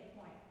do make a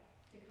point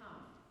to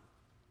come.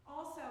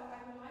 Also, I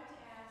would like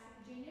to ask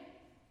Virginia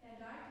and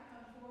I to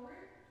come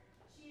forward.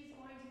 She is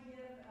going to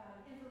give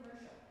an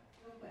infomercial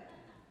real quick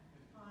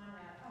on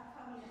an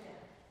upcoming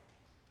event.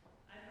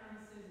 I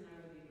promised Susan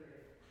I would be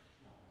brief.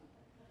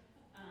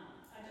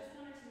 I just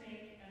wanted to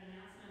make an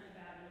announcement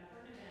about an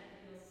important event that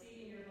you'll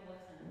see in your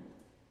bulletin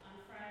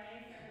on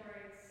Friday,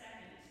 February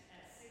 2nd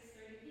at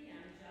 6:30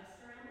 p.m.,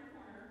 just around the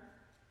corner.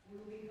 We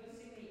will be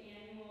hosting the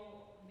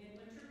annual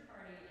Midwinter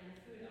Party and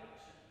Food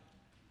Auction.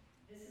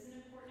 This is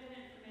an important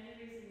event for many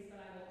reasons,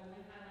 but I will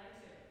only highlight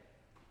two.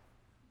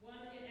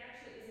 One, it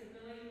actually is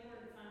a really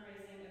important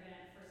fundraising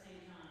event for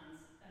St.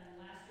 John's.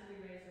 Last year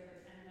we raised over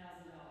 $10,000,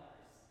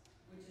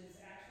 which is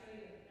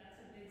actually,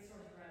 that's a big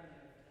source of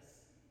revenue for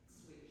this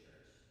sweet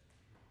church.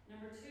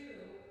 Number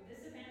two,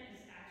 this event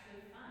is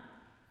actually fun.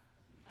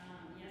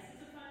 Yes,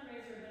 it's a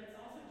fundraiser, but it's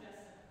also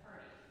just a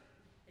party.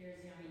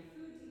 There's yummy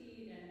food to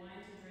eat and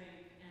wine to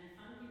drink and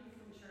fun people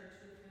from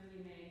church with whom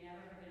you may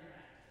never have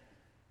interacted.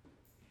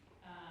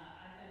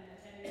 I've been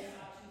attending this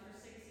auction for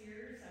 6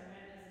 years. I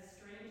went as a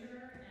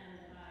stranger,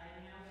 and I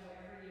now go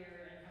every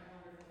year and have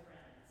wonderful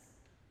friends.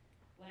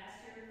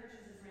 Last year,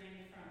 purchases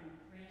ranged from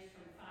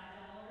 $5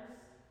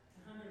 to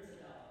hundreds of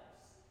dollars.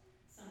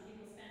 Some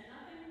people spent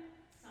nothing,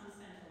 some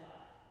spent a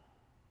lot.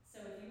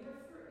 So if you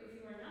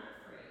are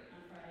not free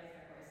on Friday,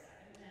 February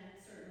 2nd, then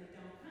certainly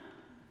don't come.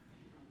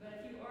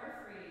 But if you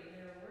are free,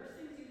 there are worse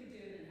things you could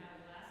do than have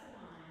a glass of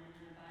wine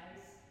and a bite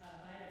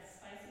of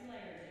spicy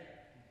layer dip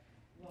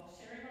while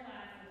sharing a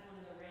laugh with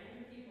one of the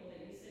random people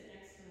that you sit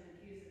next to in the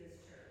pews of this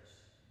church.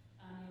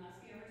 You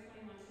must be over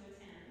 21 to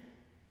attend.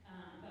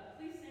 But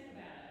please think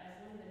about it as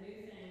one of the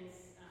new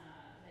things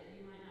that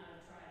you might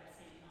not have tried at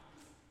St.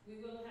 John's.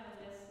 We will have a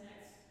list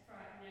next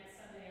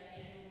Sunday at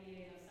the annual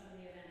meeting of some of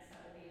the events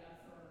that will be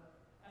up for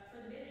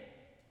the bidding.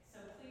 So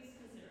please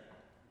consider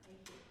it.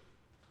 Thank you.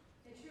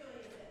 It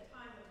truly is a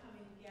time of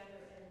coming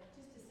together and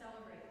just to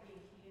celebrate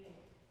being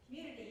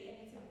community, and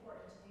it's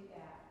important to do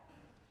that.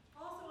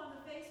 Also on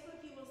the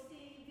Facebook, you will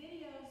see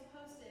videos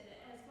posted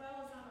as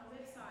well as on our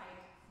website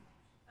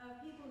of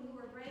people who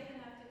were brave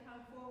enough to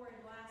come forward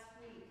last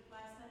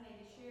Sunday,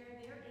 to share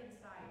their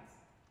insights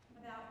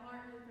about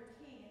Martin Luther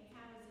King and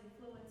how it's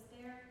influenced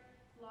their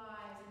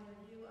lives and their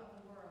view of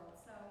the world.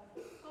 So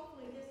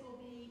hopefully this will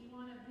be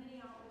one of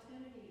many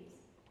opportunities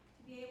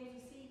to be able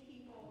to see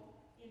people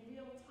in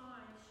real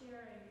time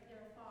sharing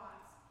their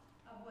thoughts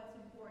of what's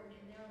important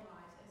in their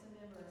lives as a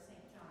member of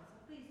St. John's. So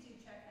please do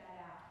check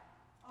that out.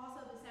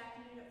 Also this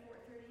afternoon at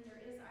 4:30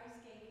 there is ice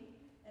skating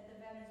at the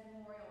Veterans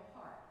Memorial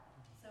Park.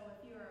 So if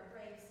you're a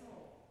brave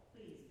soul,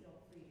 please feel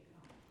free to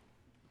come.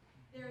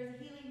 There is a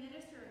healing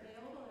minister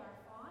available at our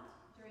font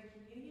during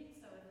communion,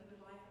 so if you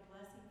would like a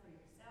blessing for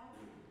yourself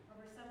or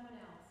for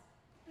someone else,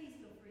 please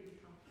feel free to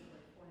come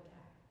forward for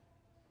that.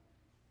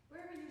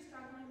 Wherever you're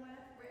struggling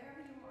with,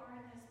 wherever you are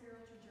in this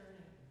spiritual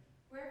journey,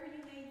 wherever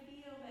you may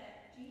feel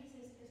that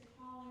Jesus is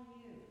calling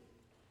you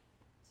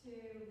to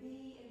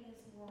be in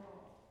this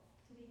world,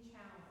 to be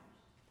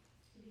challenged,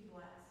 to be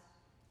blessed,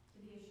 to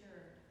be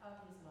assured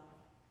of his love,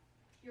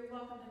 you're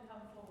welcome to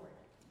come forward,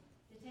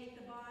 to take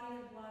the body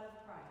and blood of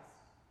Christ,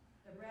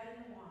 the bread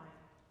and the wine,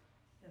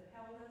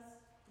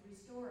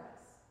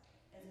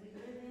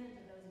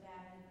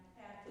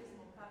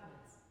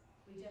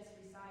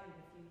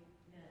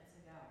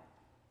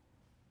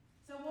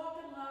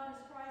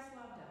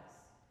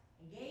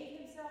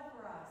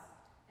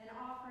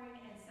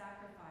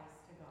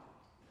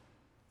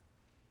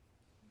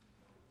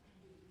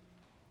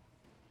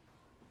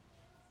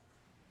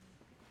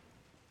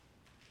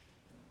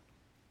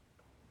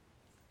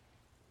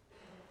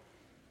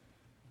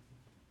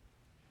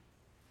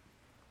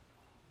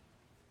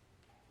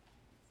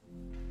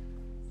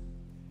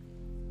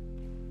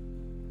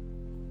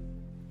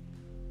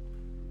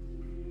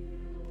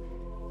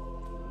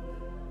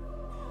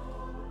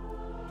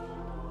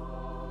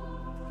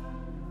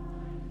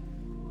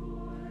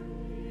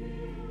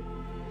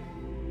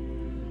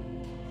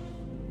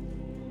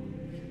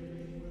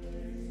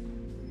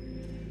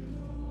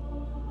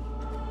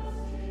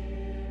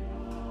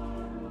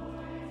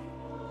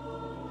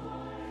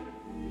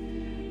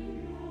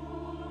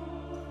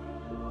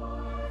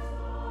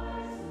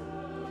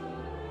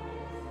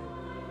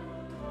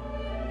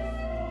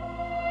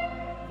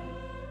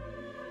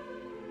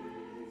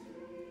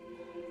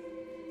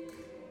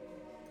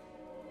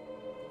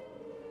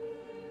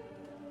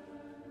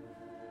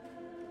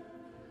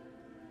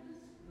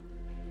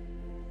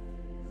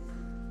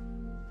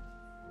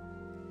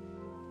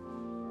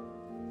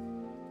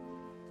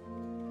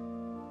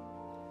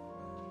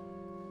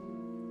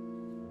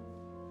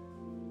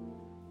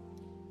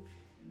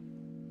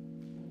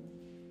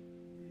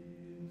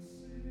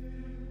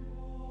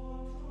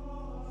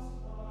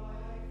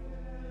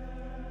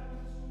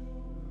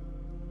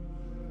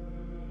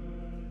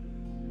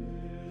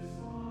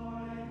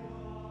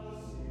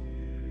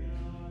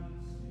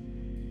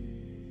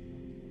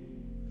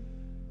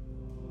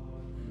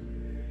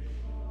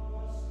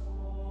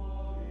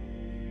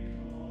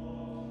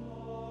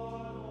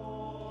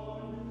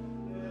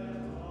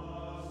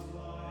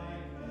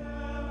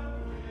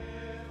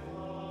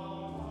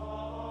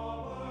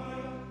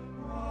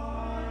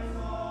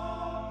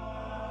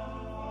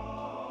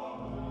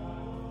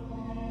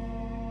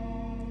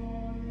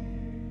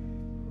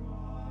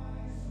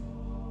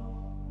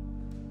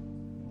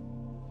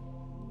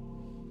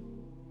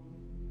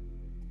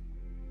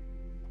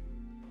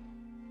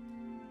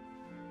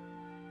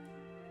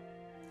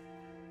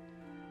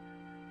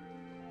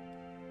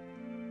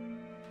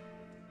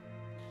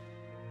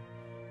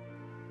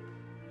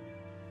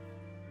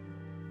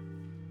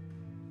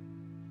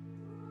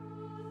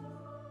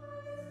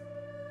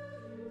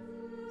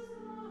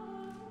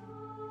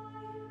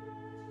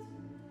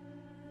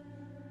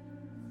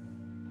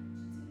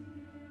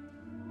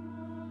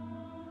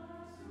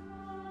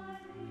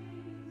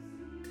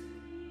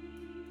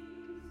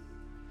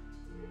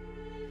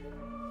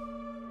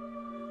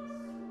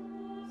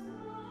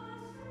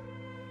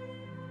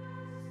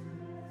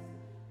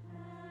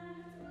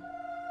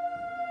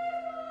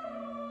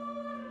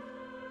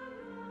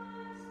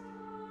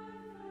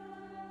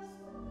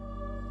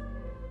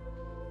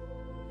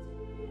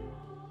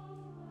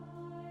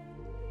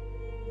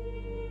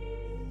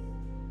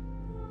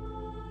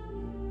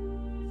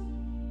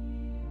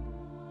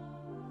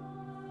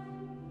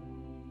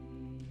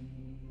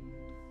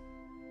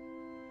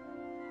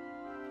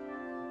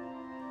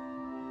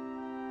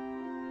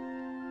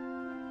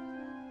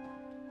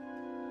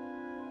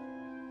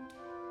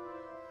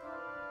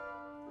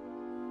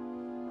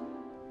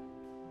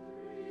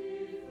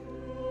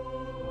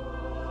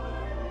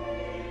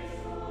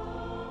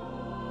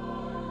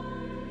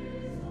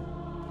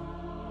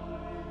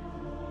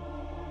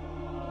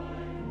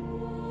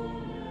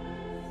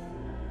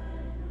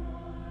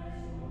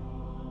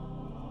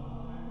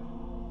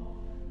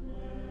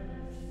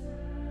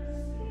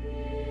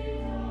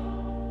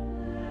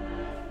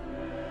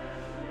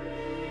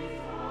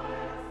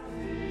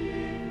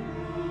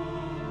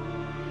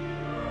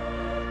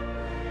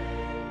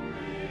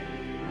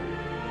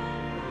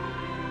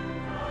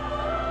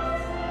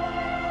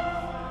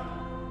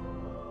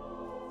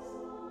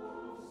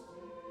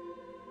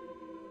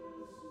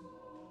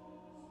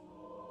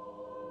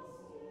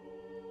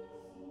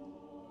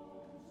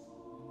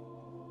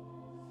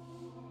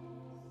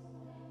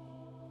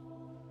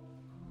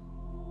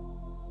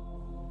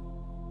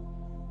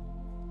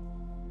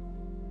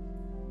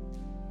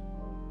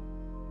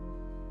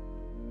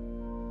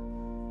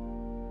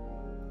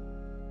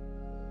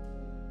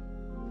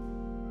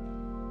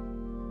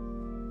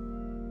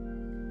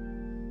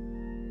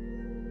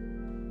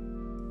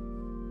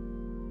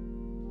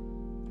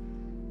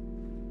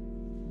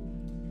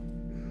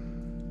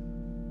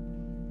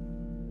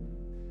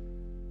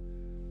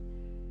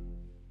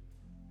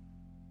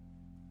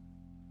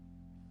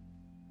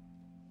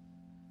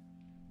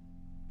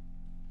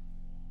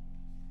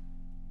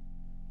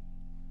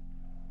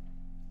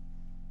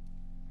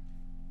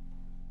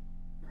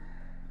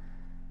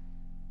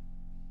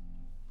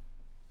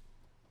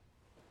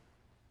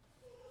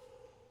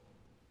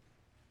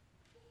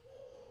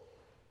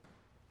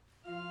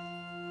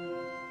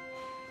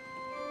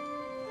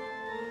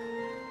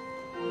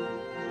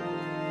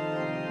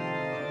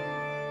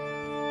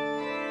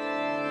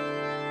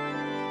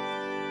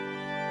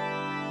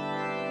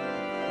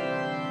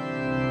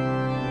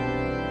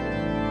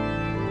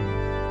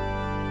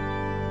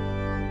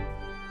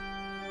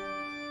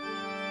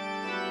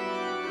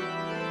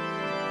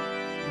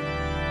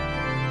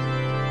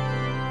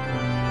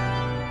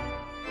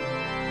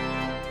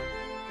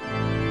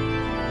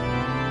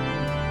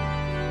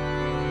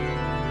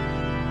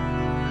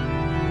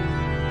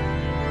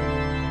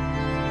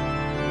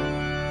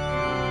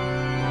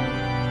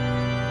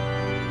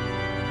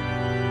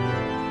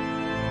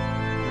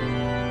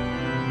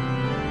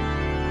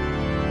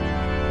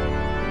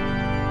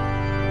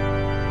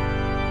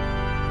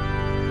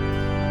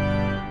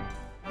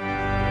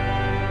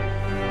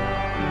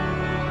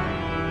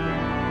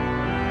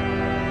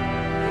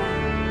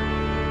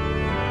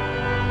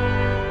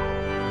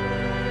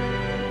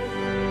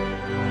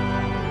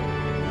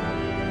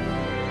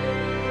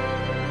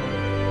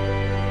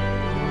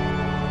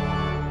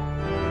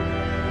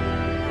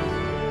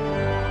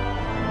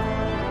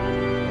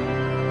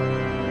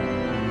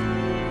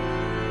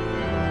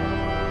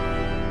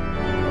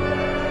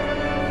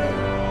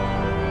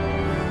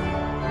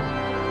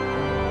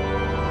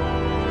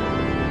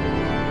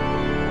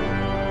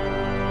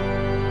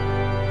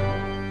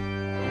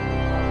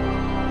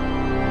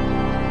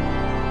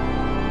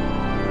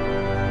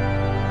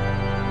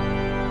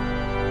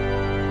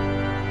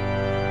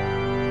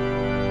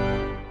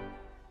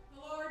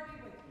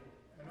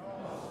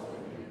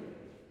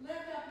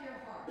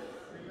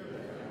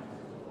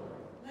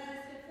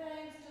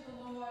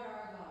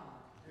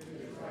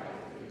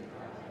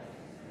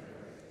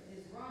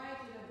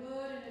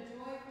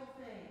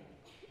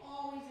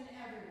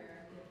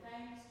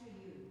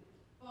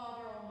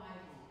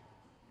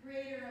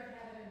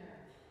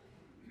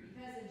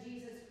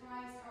 Jesus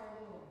Christ our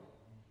Lord.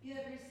 You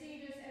have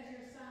received us as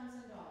your sons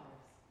and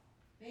daughters,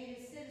 made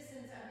us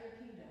citizens of your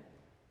kingdom,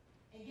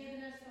 and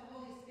given us the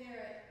Holy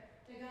Spirit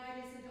to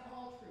guide us into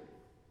all truth.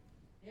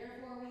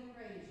 Therefore we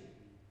praise you,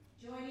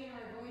 joining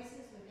our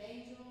voices with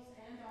angels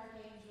and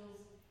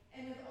archangels,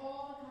 and with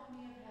all the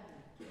company of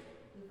heaven,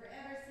 who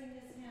forever sing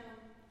this hymn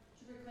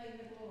to proclaim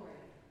the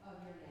glory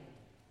of your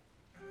name.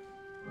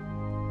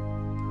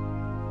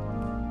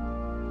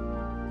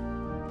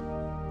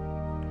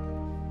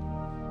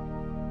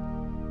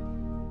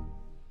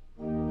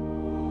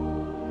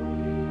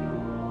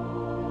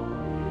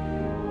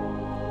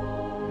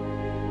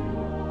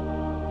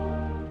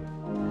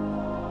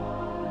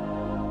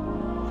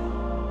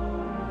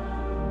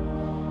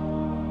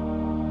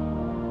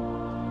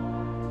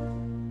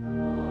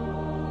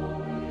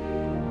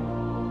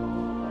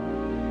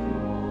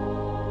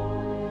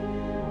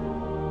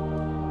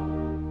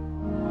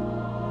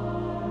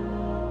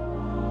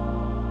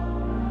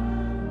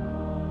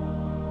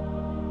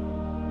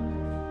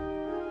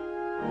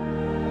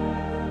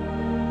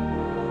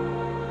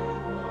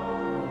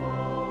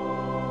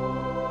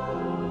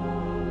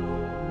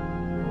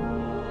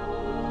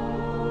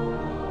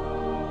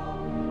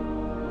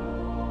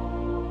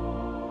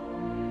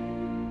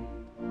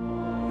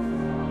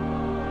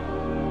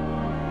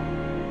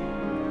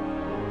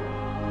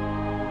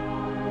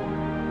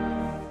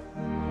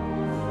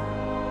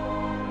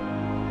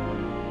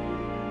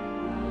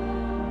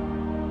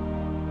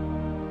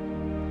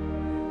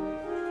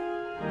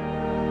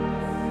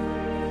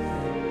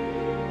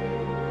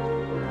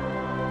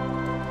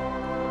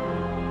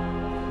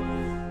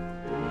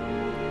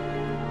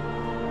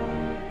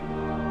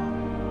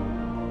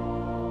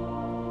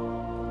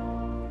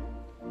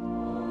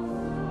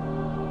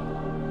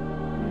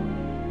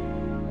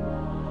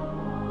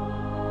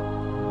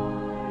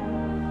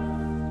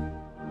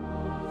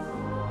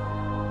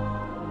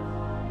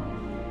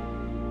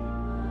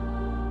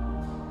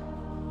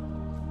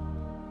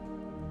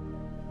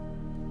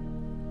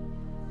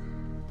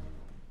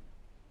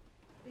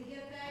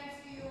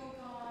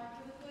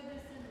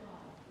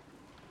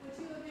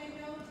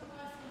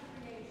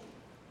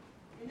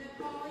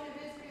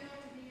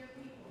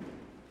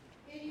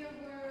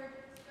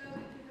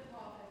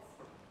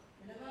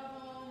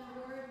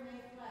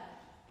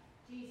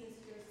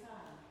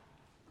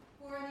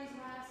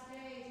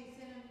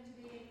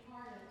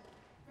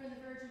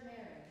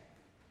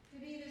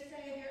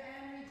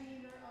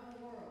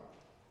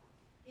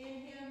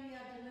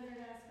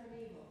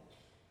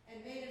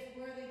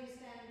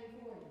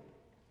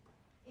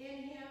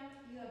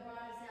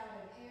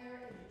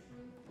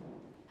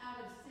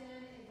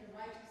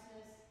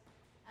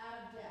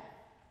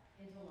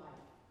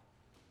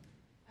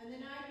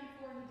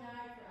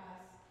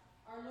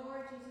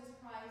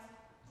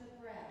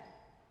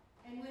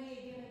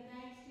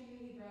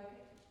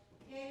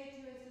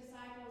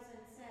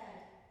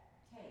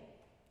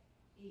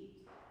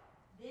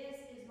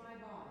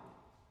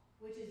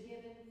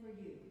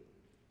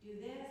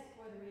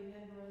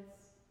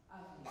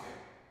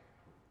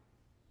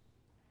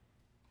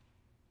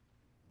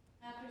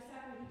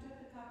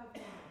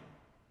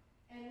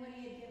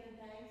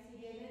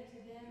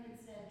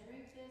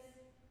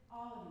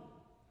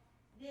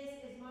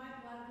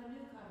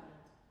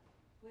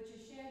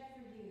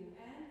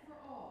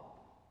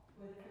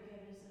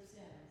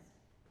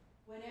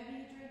 Whenever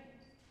you drink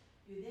it,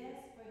 do this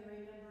for the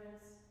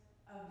remembrance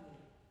of me.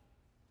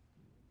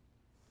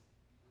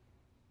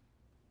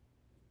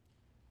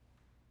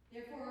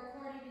 Therefore,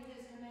 according to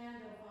his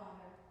command, O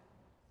Father,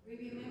 we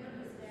remember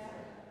his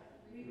death,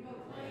 we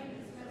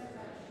proclaim his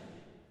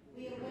resurrection,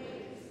 we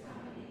await his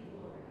coming in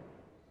glory,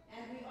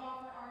 and we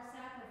offer our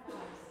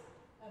sacrifice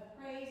of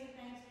praise and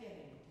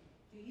thanksgiving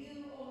to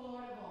you, O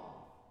Lord of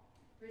all,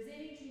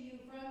 presenting to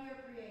you from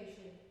your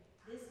creation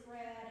this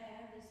bread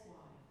and this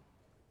wine.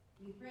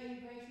 We pray you,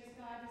 gracious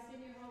God, to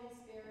send your Holy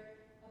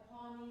Spirit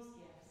upon these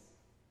gifts,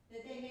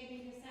 that they may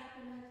be the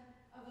sacrament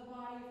of the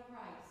body of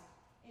Christ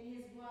and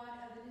his blood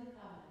of the new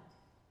covenant.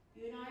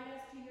 Unite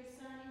us to your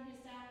Son in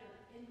his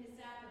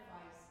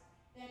sacrifice,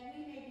 that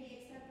we